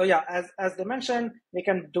 So yeah, as they mentioned, we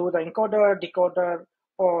can do the encoder, decoder,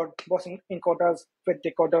 or both encoders with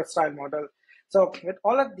decoder style model. So with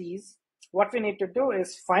all of these, what we need to do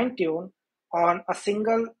is fine tune on a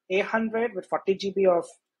single A100 with 40 GB of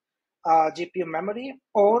GPU memory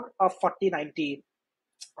or a 4090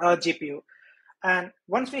 GPU. And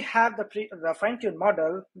once we have the fine-tuned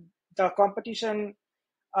model, the competition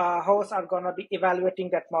hosts are going to be evaluating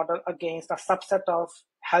that model against a subset of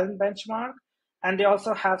Helm benchmark. And they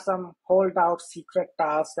also have some holdout secret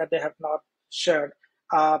tasks that they have not shared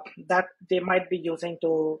that they might be using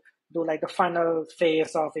to do like the final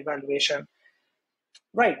phase of evaluation.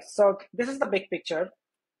 Right, so this is the big picture.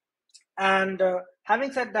 And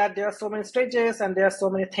having said that, there are so many stages and there are so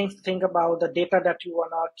many things to think about: the data that you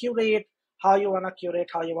want to curate, how you want to curate,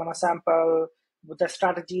 how you want to sample, with the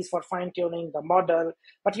strategies for fine-tuning the model.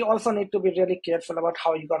 But you also need to be really careful about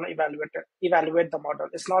how you're going to evaluate the model.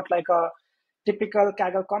 It's not like a typical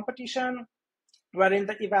Kaggle competition wherein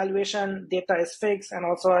the evaluation data is fixed and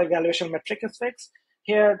also evaluation metric is fixed.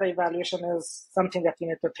 Here, the evaluation is something that you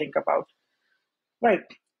need to think about. Right.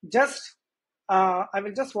 I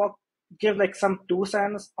will just give like some 2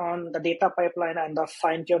 cents on the data pipeline and the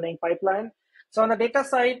fine-tuning pipeline. So on the data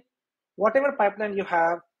side, whatever pipeline you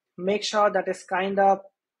have, make sure that it's kind of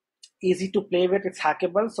easy to play with, it's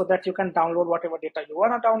hackable, so that you can download whatever data you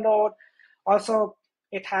want to download. Also,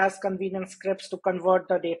 it has convenient scripts to convert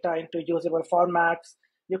the data into usable formats.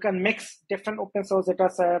 You can mix different open source data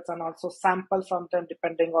sets and also sample from them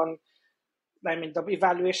depending on, the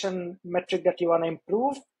evaluation metric that you want to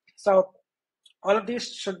improve. So all of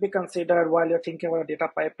these should be considered while you're thinking about a data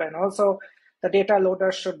pipeline. Also, the data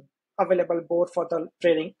loader should available both for the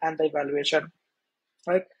training and the evaluation,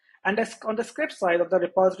 right? And on the script side, of the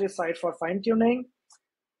repository side for fine-tuning,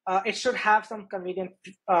 it should have some convenient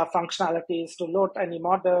functionalities to load any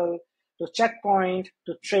model, to checkpoint,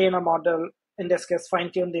 to train a model, in this case,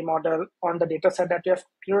 fine-tune the model on the data set that you have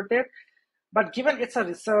curated. But given it's a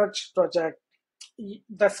research project,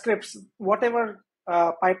 the scripts, whatever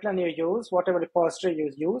pipeline you use, whatever repository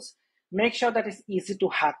you use, make sure that it's easy to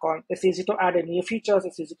hack on, it's easy to add in new features,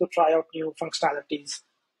 it's easy to try out new functionalities,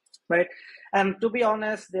 right? And to be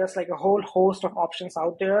honest, there's like a whole host of options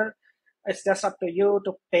out there. It's just up to you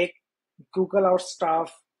to pick, Google out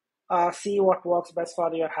stuff, see what works best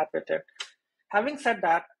for you, happy with it. Having said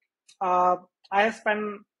that, I have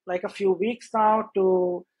spent like a few weeks now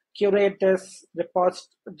to curate this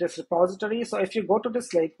repository. So if you go to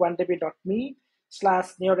this link,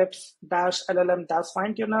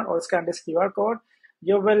 onedb.me/NeurIPS-LLM-fine-tuner, or scan this QR code,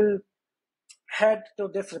 you will head to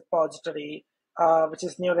this repository, which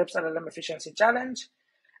is NeurIPS LLM Efficiency Challenge.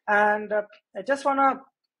 And I just want to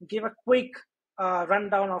give a quick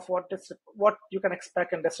rundown of what you can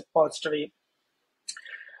expect in this repository.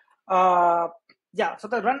 So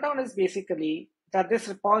the rundown is basically that this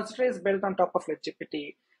repository is built on top of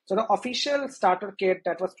LegGPT. So the official starter kit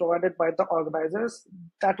that was provided by the organizers,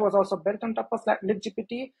 that was also built on top of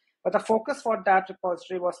LegGPT, but the focus for that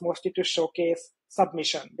repository was mostly to showcase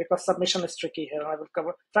submission, because submission is tricky here. I will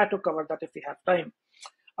try to cover that if we have time.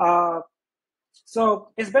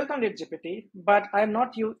 So it's built on LegGPT, but I'm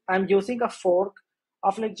using a fork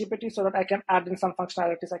of LegGPT so that I can add in some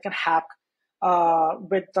functionalities. I can hack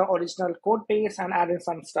with the original code base and add in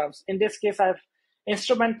some stuff. In this case, I've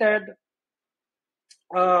instrumented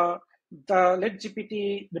the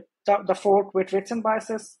LegGPT, the fork with weights and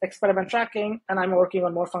biases, experiment tracking, and I'm working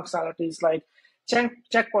on more functionalities like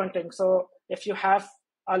checkpointing. So if you have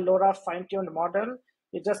a LoRa fine-tuned model,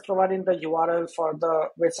 you just provide in the URL for the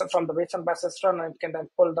from the weights and biases run, and it can then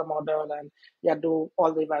pull the model and do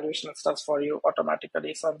all the evaluation and stuff for you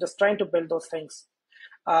automatically. So I'm just trying to build those things.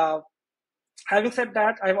 Having said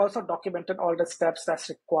that, I've also documented all the steps that's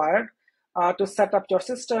required to set up your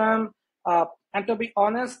system. And to be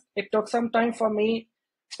honest, it took some time for me,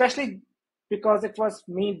 especially because it was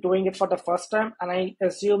me doing it for the first time. And I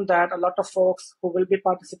assume that a lot of folks who will be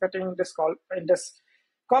participating in this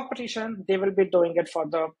competition, they will be doing it for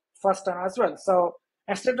the first time as well. So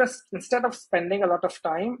instead of spending a lot of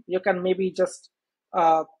time, you can maybe just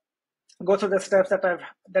go through the steps that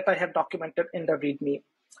I have documented in the README.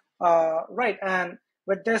 Right, and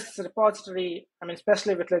with this repository,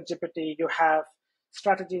 especially with LegGPT, you have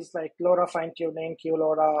strategies like LoRa fine-tuning,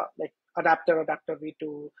 QLoRa, like adapter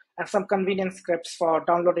v2, and some convenient scripts for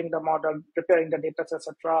downloading the model, preparing the datasets,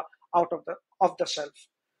 etc., out of the shelf.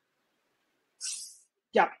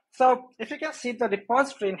 Yeah, so if you can see the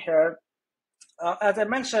repository in here, as I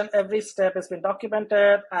mentioned, every step has been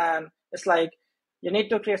documented, and it's like you need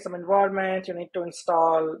to create some environment, you need to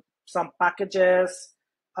install some packages.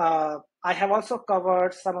 I have also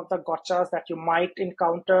covered some of the gotchas that you might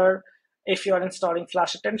encounter if you're installing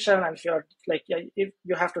Flash Attention, and if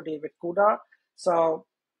you have to deal with CUDA. So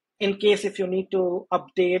in case if you need to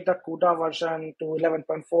update the CUDA version to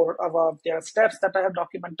 11.4 above, there are steps that I have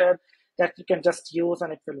documented that you can just use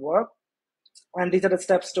and it will work. And these are the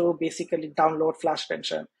steps to basically download Flash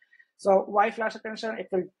Attention. So why Flash Attention? It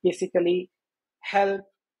will basically help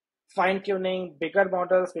fine-tuning bigger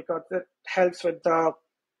models because it helps with the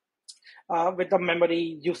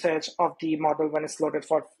memory usage of the model when it's loaded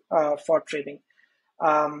for training.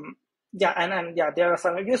 There are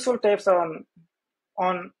some useful tips on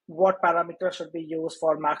what parameters should be used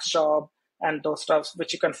for max job and those stuffs,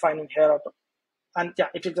 which you can find in here and yeah,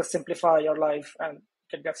 it will just simplify your life and you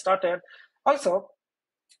can get started. Also,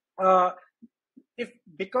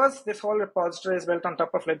 because this whole repository is built on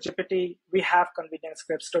top of LegGPT, we have convenient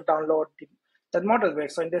scripts to download the model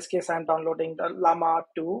weight. So in this case, I'm downloading the Llama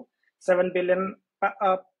 2 7 billion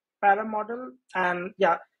para model, and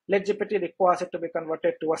yeah, LegGPT requires it to be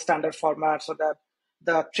converted to a standard format so that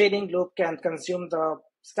the training loop can consume the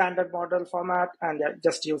standard model format and yeah,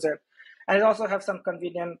 just use it. And it also have some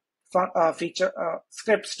convenient feature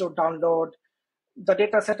scripts to download the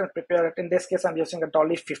data set and prepare it. In this case, I'm using a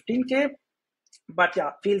Dolly 15K, but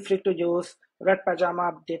yeah, feel free to use Red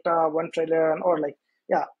Pajama data 1 trillion, or like,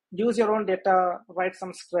 yeah, use your own data, write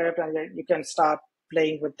some script, and you can start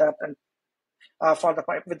playing with that and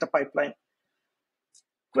with the pipeline.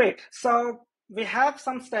 Great. So we have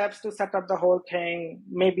some steps to set up the whole thing.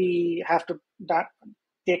 Maybe have to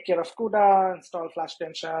take care of CUDA, install flash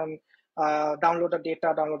extension, download the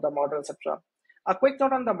data, download the model, etc. A quick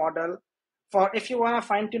note on the model: for if you want to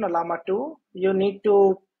fine tune a Llama 2, you need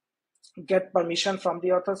to get permission from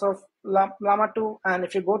the authors of Llama 2, and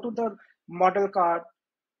if you go to the model card,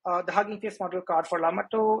 the Hugging Face model card for Llama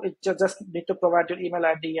 2, it just need to provide your email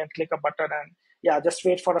ID and click a button, and yeah, just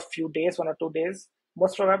wait for a few days, 1 or 2 days,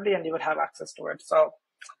 most probably, and you will have access to it. So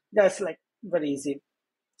yeah, it's like very easy.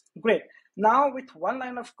 Great. Now with one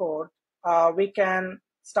line of code, we can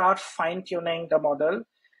start fine-tuning the model.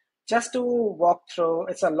 Just to walk through,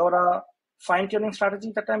 it's a LoRa fine-tuning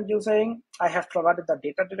strategy that I'm using. I have provided the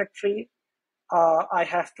data directory. I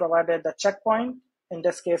have provided the checkpoint, in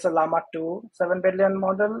this case, a Llama 2 7 billion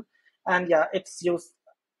model. And yeah, it's used.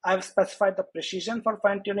 I've specified the precision for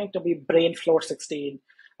fine-tuning to be BrainFloor 16.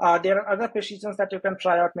 There are other precisions that you can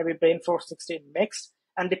try out, maybe BrainFloor 16 mixed.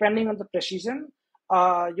 And depending on the precision,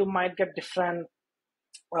 you might get different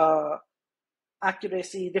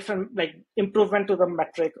accuracy, different like improvement to the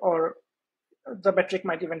metric, or the metric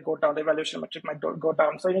might even go down, the evaluation metric might go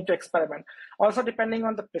down. So you need to experiment. Also, depending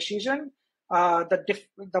on the precision,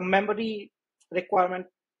 the memory requirement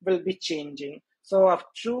will be changing. So a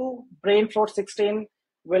true BrainFloor 16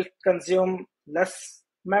 will consume less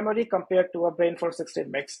memory compared to a BrainFloor 16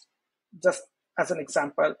 mixed, just as an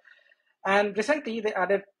example. And recently they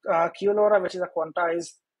added QLoRa, which is a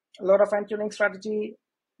quantized LoRa fine-tuning strategy,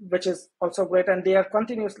 which is also great. And they are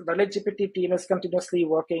the LegGPT team is continuously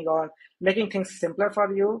working on making things simpler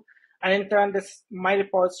for you. And in turn, my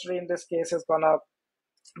repository in this case is gonna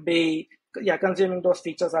be consuming those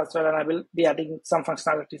features as well. And I will be adding some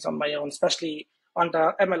functionalities on my own, especially on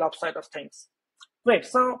the MLOps side of things. Great.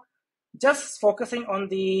 So just focusing on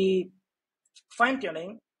the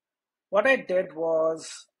fine-tuning, what I did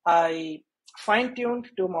was I fine-tuned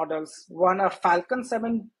 2 models, one a Falcon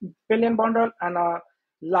 7 billion model and a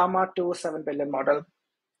Llama 2 7 billion model.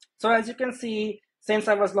 So as you can see, since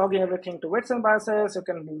I was logging everything to weights and biases, you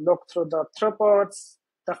can look through the throughputs,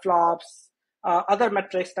 the flops, other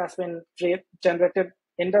metrics that's been generated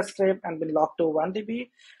in the script and been logged to 1 dB.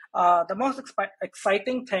 The most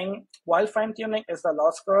exciting thing while fine-tuning is the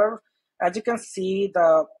loss curve. As you can see,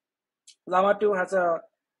 the Llama 2 has a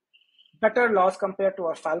better loss compared to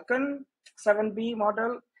a Falcon 7B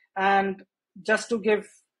model. And just to give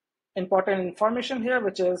important information here,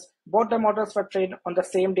 which is both the models were trained on the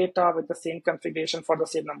same data with the same configuration for the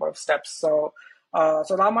same number of steps. So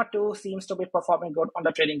Llama 2 seems to be performing good on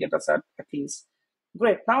the training data set at least.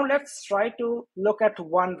 Great. Now let's try to look at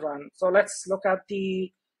one run. So let's look at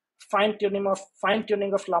the fine-tuning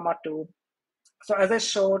of Llama 2. So as I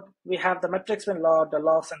showed, we have the metrics been logged, the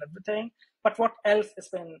loss and everything, but what else has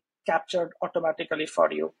been captured automatically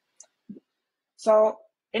for you? So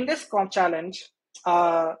in this challenge,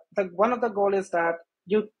 one of the goal is that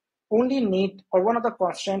you only need, or one of the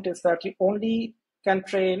constraint is that you only can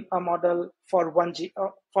train a model for one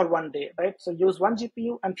day, right? So use 1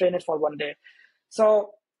 GPU and train it for 1 day.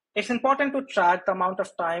 So it's important to track the amount of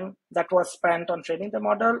time that was spent on training the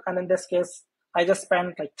model. And in this case, I just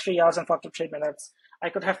spent like 3 hours and 43 minutes. I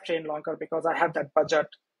could have trained longer because I have that budget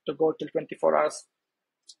to go till 24 hours.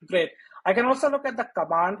 Great. I can also look at the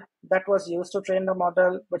command that was used to train the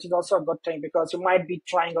model, which is also a good thing because you might be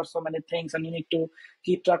trying out so many things and you need to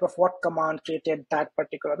keep track of what command created that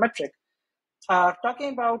particular metric.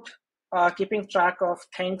 Talking about keeping track of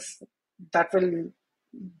things that will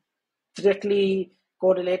directly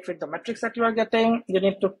correlate with the metrics that you are getting, you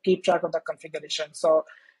need to keep track of the configuration. So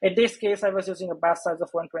in this case, I was using a batch size of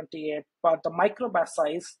 128, but the micro batch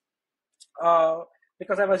size,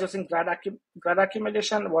 because I was using grad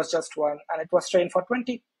accumulation, was just 1, and it was trained for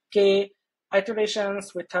 20K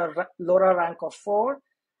iterations with a LoRa rank of 4.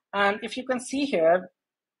 And if you can see here,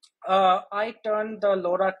 I turned the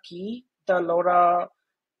LoRa key, the LoRa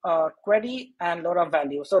query and LoRa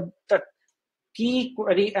value. So the key,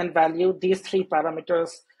 query, and value, these three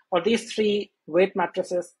parameters or these three weight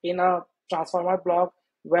matrices in a transformer block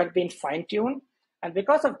were being fine-tuned. And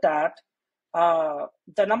because of that,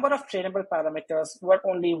 the number of trainable parameters were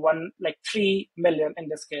only 3 million in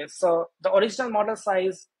this case. So the original model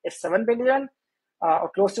size is 7 billion or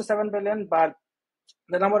close to 7 billion, but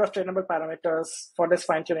the number of trainable parameters for this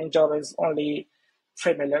fine-tuning job is only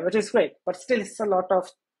 3 million, which is great. But still,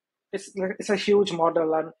 it's a huge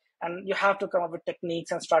model, and you have to come up with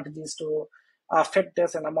techniques and strategies to fit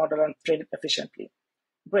this in a model and train it efficiently.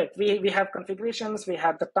 Great. We have configurations, we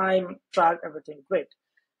have the time, track, everything. Great.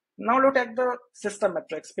 Now look at the system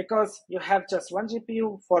metrics, because you have just one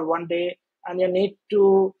GPU for one day and you need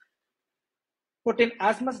to put in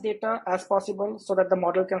as much data as possible so that the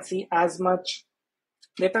model can see as much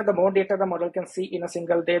data. The more data the model can see in a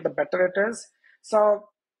single day, the better it is. So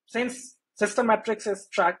since system metrics is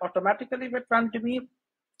tracked automatically with RunDB,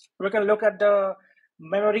 we can look at the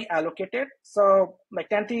memory allocated. So like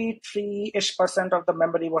 23-ish% of the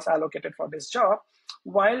memory was allocated for this job,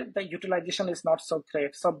 while the utilization is not so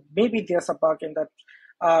great. So maybe there's a bug in that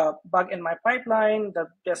bug in my pipeline, that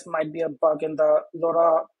this might be a bug in the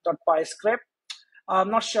LoRa.py script. I'm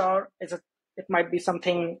not sure. It might be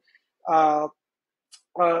something in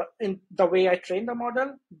the way I trained the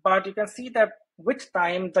model, but you can see that with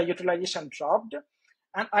time the utilization dropped.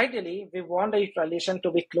 And ideally, we want the utilization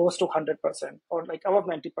to be close to 100% or like above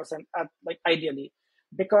 90%, ideally,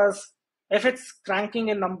 because if it's cranking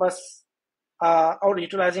in numbers or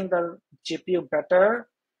utilizing the GPU better,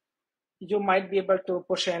 you might be able to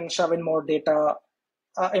push in, shove in more data,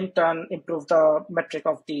 in turn improve the metric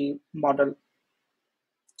of the model.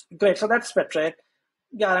 Great, so that's metric.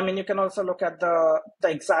 Yeah, I mean, you can also look at the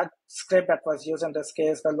exact script that was used in this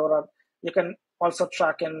case, the LoRa. You can also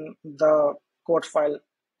track in the code file.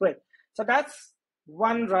 Great. So that's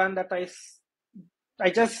one run that I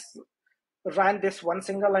just ran this one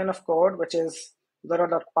single line of code, which is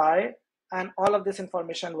LoRa.py, and all of this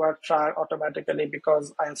information were tracked automatically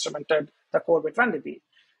because I instrumented the code with RunDB.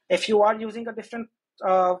 If you are using a different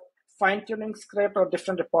fine-tuning script or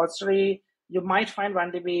different repository, you might find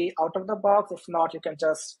RunDB out of the box. If not, you can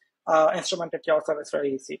just instrument it yourself. It's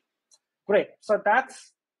very easy. Great. So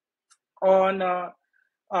that's on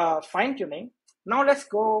fine-tuning. Now let's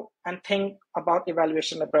go and think about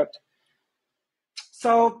evaluation a bit.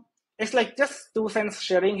 So it's like just 2 cents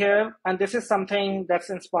sharing here. And this is something that's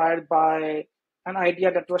inspired by an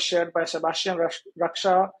idea that was shared by Sebastian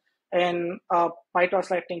Raksha in a PyTorch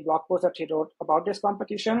Lightning blog post that he wrote about this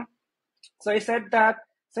competition. So he said that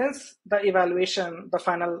since the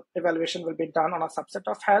final evaluation will be done on a subset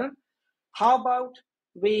of Helm, how about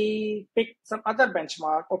we pick some other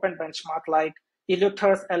benchmark, open benchmark like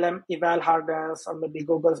Eleuther's LM eval harness or maybe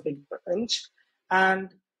Google's Big Bench.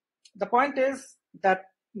 And the point is that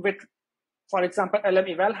with, for example, LM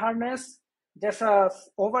eval harness, there's a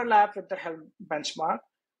overlap with the Helm benchmark.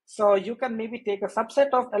 So you can maybe take a subset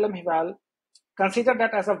of LM eval, consider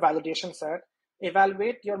that as a validation set,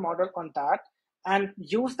 evaluate your model on that, and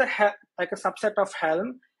use a subset of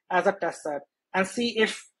Helm as a test set and see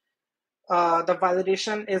if the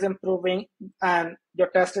validation is improving and your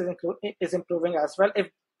test is improving as well. If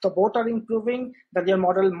the both are improving, then your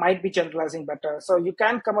model might be generalizing better. So you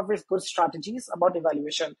can come up with good strategies about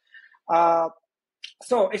evaluation.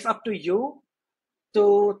 So it's up to you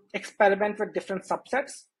to experiment with different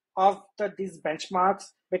subsets of these benchmarks,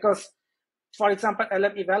 because, for example,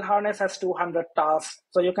 LM eval harness has 200 tasks.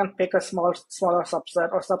 So you can pick a smaller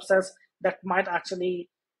subset or subsets that might actually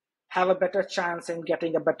have a better chance in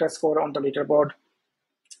getting a better score on the leaderboard.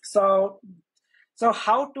 So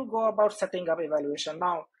how to go about setting up evaluation?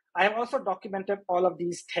 Now, I have also documented all of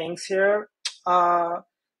these things here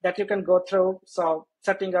that you can go through. So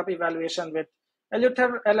setting up evaluation with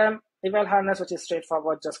Eleuther LM eval harness, which is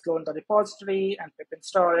straightforward, just clone the repository and pip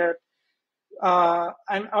install it.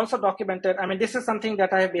 I'm also documented, I mean, this is something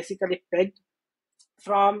that I have basically picked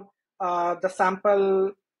from the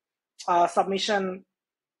sample submission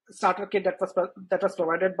starter kit that was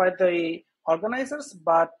provided by the organizers,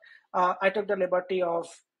 but I took the liberty of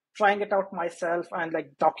trying it out myself and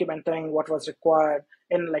like documenting what was required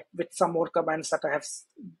in with some more comments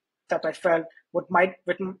that I felt would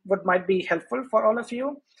might be helpful for all of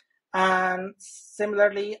you. And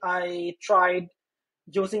similarly, I tried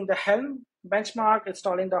using the Helm benchmark,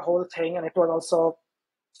 installing the whole thing, and it was also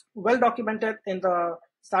well documented in the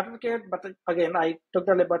starter kit, but again, I took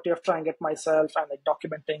the liberty of trying it myself and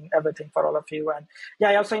documenting everything for all of you. And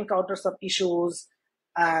yeah, I also encountered some issues,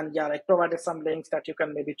 and yeah, provided some links that you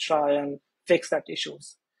can maybe try and fix that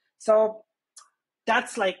issues. So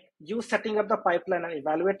that's like you setting up the pipeline and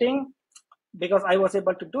evaluating. Because I was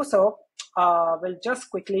able to do so, we'll just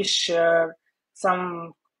quickly share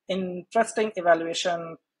some interesting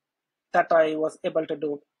evaluation that I was able to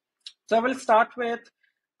do. So I will start with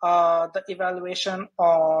the evaluation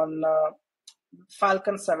on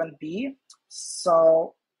Falcon 7B.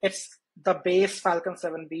 So it's the base Falcon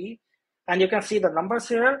 7B, and you can see the numbers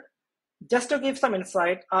here. Just to give some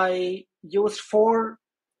insight, I used 4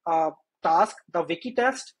 tasks: the wiki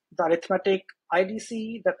test, the arithmetic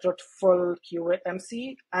IDC, the truthful QA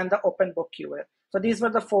MC, and the open book QA. So these were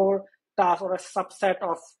the 4 tasks, or a subset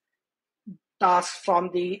of tasks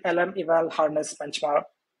from the LM eval harness benchmark.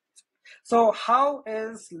 So how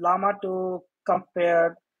is Llama 2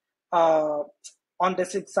 compared on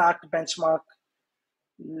this exact benchmark?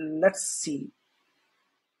 Let's see.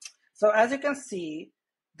 So as you can see,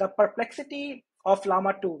 the perplexity of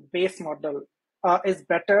Llama 2 base model is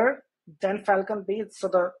better than Falcon B. So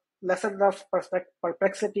the lesser the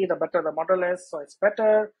perplexity, the better the model is. So it's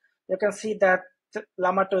better. You can see that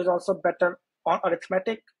Llama 2 is also better on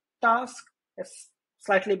arithmetic task. It's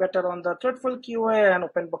slightly better on the truthful QA and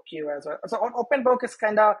open book QA as well. So on open book, it's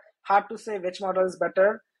kind of hard to say which model is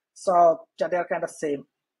better. So yeah, they are kind of same.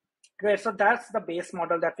 Great. So that's the base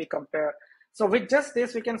model that we compare. So with just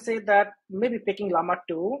this, we can say that maybe picking Llama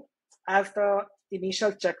 2 as the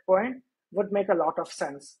initial checkpoint would make a lot of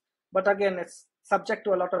sense. But again, it's subject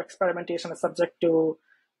to a lot of experimentation, it's subject to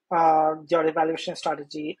your evaluation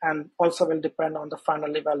strategy, and also will depend on the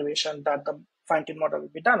final evaluation that the fine-tune model will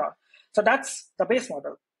be done on. So that's the base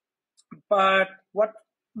model. But what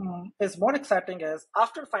is more exciting is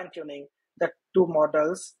after fine-tuning the 2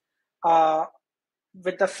 models,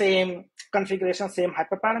 with the same configuration, same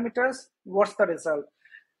hyperparameters, what's the result?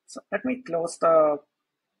 So let me close the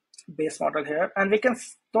base model here, and we can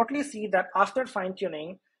totally see that after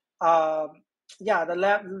fine-tuning, the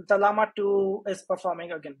Llama 2 is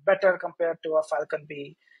performing again better compared to a Falcon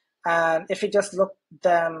B. And if we just look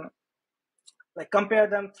them, like compare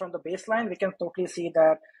them from the baseline, we can totally see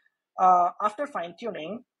that after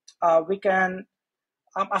fine-tuning,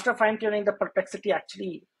 after fine-tuning, the perplexity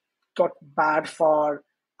actually got bad for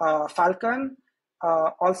Falcon.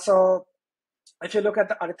 Also, if you look at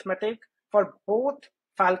the arithmetic for both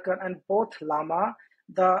Falcon and both Llama,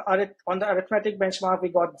 on the arithmetic benchmark, we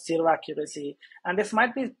got 0 accuracy. And this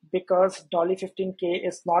might be because Dolly 15K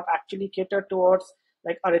is not actually catered towards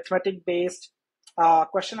like arithmetic-based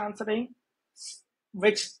question answering,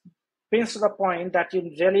 which brings to the point that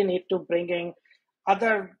you really need to bring in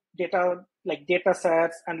other data, like data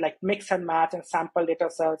sets, and like mix and match and sample data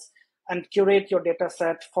sets, and curate your data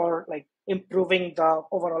set for like improving the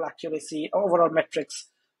overall accuracy, overall metrics,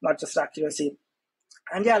 not just accuracy.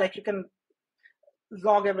 And yeah, like you can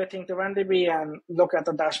log everything to RenDB and look at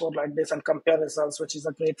the dashboard like this and compare results, which is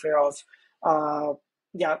a great way of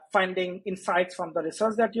finding insights from the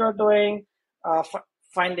research that you're doing,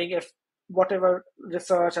 finding if whatever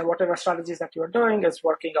research and whatever strategies that you're doing is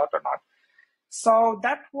working out or not. So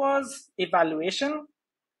that was evaluation.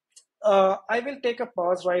 I will take a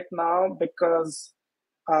pause right now because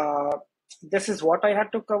this is what I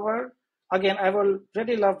had to cover. Again, I will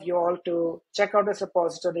really love you all to check out this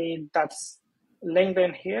repository that's linked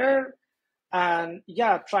in here, and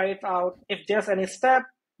yeah, try it out. If there's any step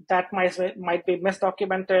that might be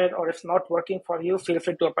misdocumented, or if not working for you, feel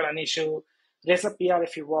free to open an issue, raise a PR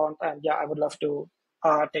if you want, and yeah, I would love to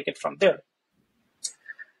take it from there.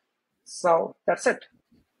 So that's it.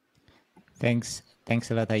 Thanks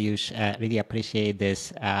a lot, Ayush. Really appreciate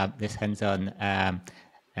this hands-on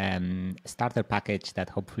starter package that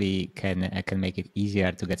hopefully can make it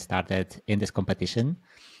easier to get started in this competition.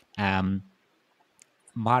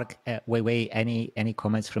 Mark, Weiwei, any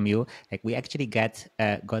comments from you? Like we actually got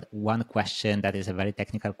one question that is a very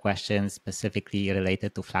technical question specifically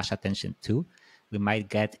related to Flash Attention 2. We might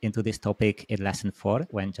get into this topic in lesson 4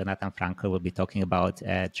 when Jonathan Frankel will be talking about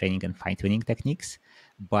training and fine-tuning techniques.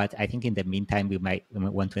 But I think in the meantime, we might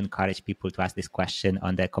want to encourage people to ask this question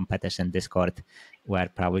on the competition Discord, where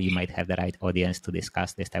probably you might have the right audience to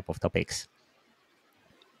discuss this type of topics.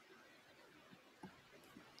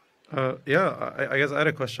 I guess I had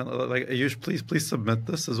a question. Like, Ayush, please submit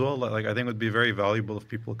this as well. Like, I think it would be very valuable if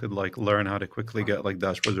people could like learn how to quickly get like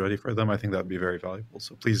dashboards ready for them. I think that'd be very valuable.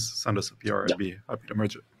 So please send us a PR. I'd be happy to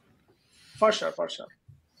merge it. For sure.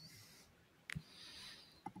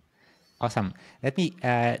 Awesome. Let me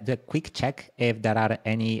do a quick check if there are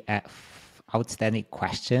any outstanding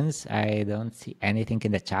questions. I don't see anything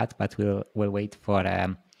in the chat, but we'll wait for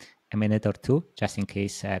a minute or two, just in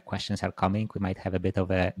case questions are coming. We might have a bit of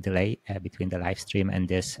a delay between the live stream and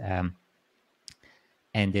this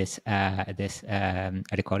end this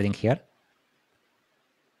recording here.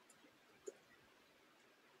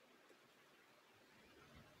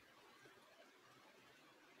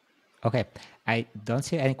 Okay, I don't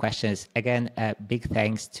see any questions. Again, big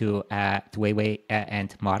thanks to Weiwei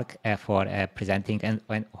and Mark for presenting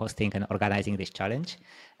and hosting and organizing this challenge.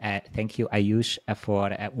 Thank you, Ayush,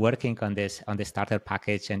 for working on this starter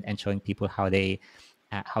package and showing people how they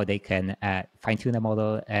can fine-tune a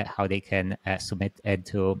model, how they can submit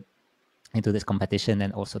into this competition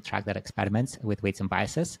and also track their experiments with weights and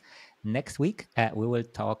biases. Next week, we will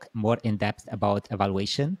talk more in depth about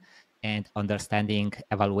evaluation and understanding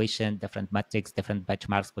evaluation. Different metrics, different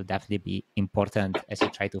benchmarks will definitely be important as you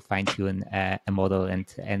try to fine tune a model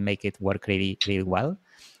and make it work really, really well.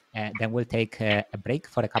 Then we'll take a break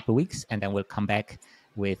for a couple of weeks, and then we'll come back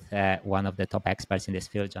with one of the top experts in this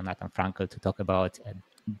field, Jonathan Frankel, to talk about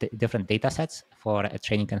different data sets for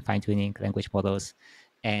training and fine tuning language models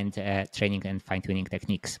and training and fine tuning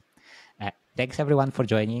techniques. Thanks everyone for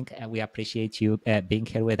joining. We appreciate you being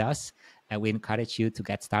here with us. We encourage you to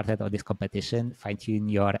get started on this competition, fine-tune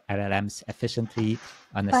your LLMs efficiently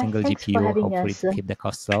on a single GPU, hopefully to keep the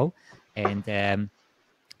costs low, and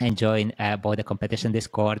join both the competition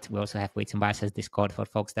Discord. We also have weights and biases Discord for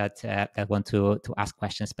folks that want to ask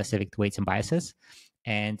questions specific to weights and biases.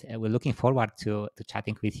 And we're looking forward to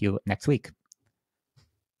chatting with you next week.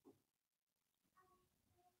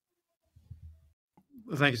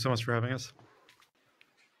 Thank you so much for having us.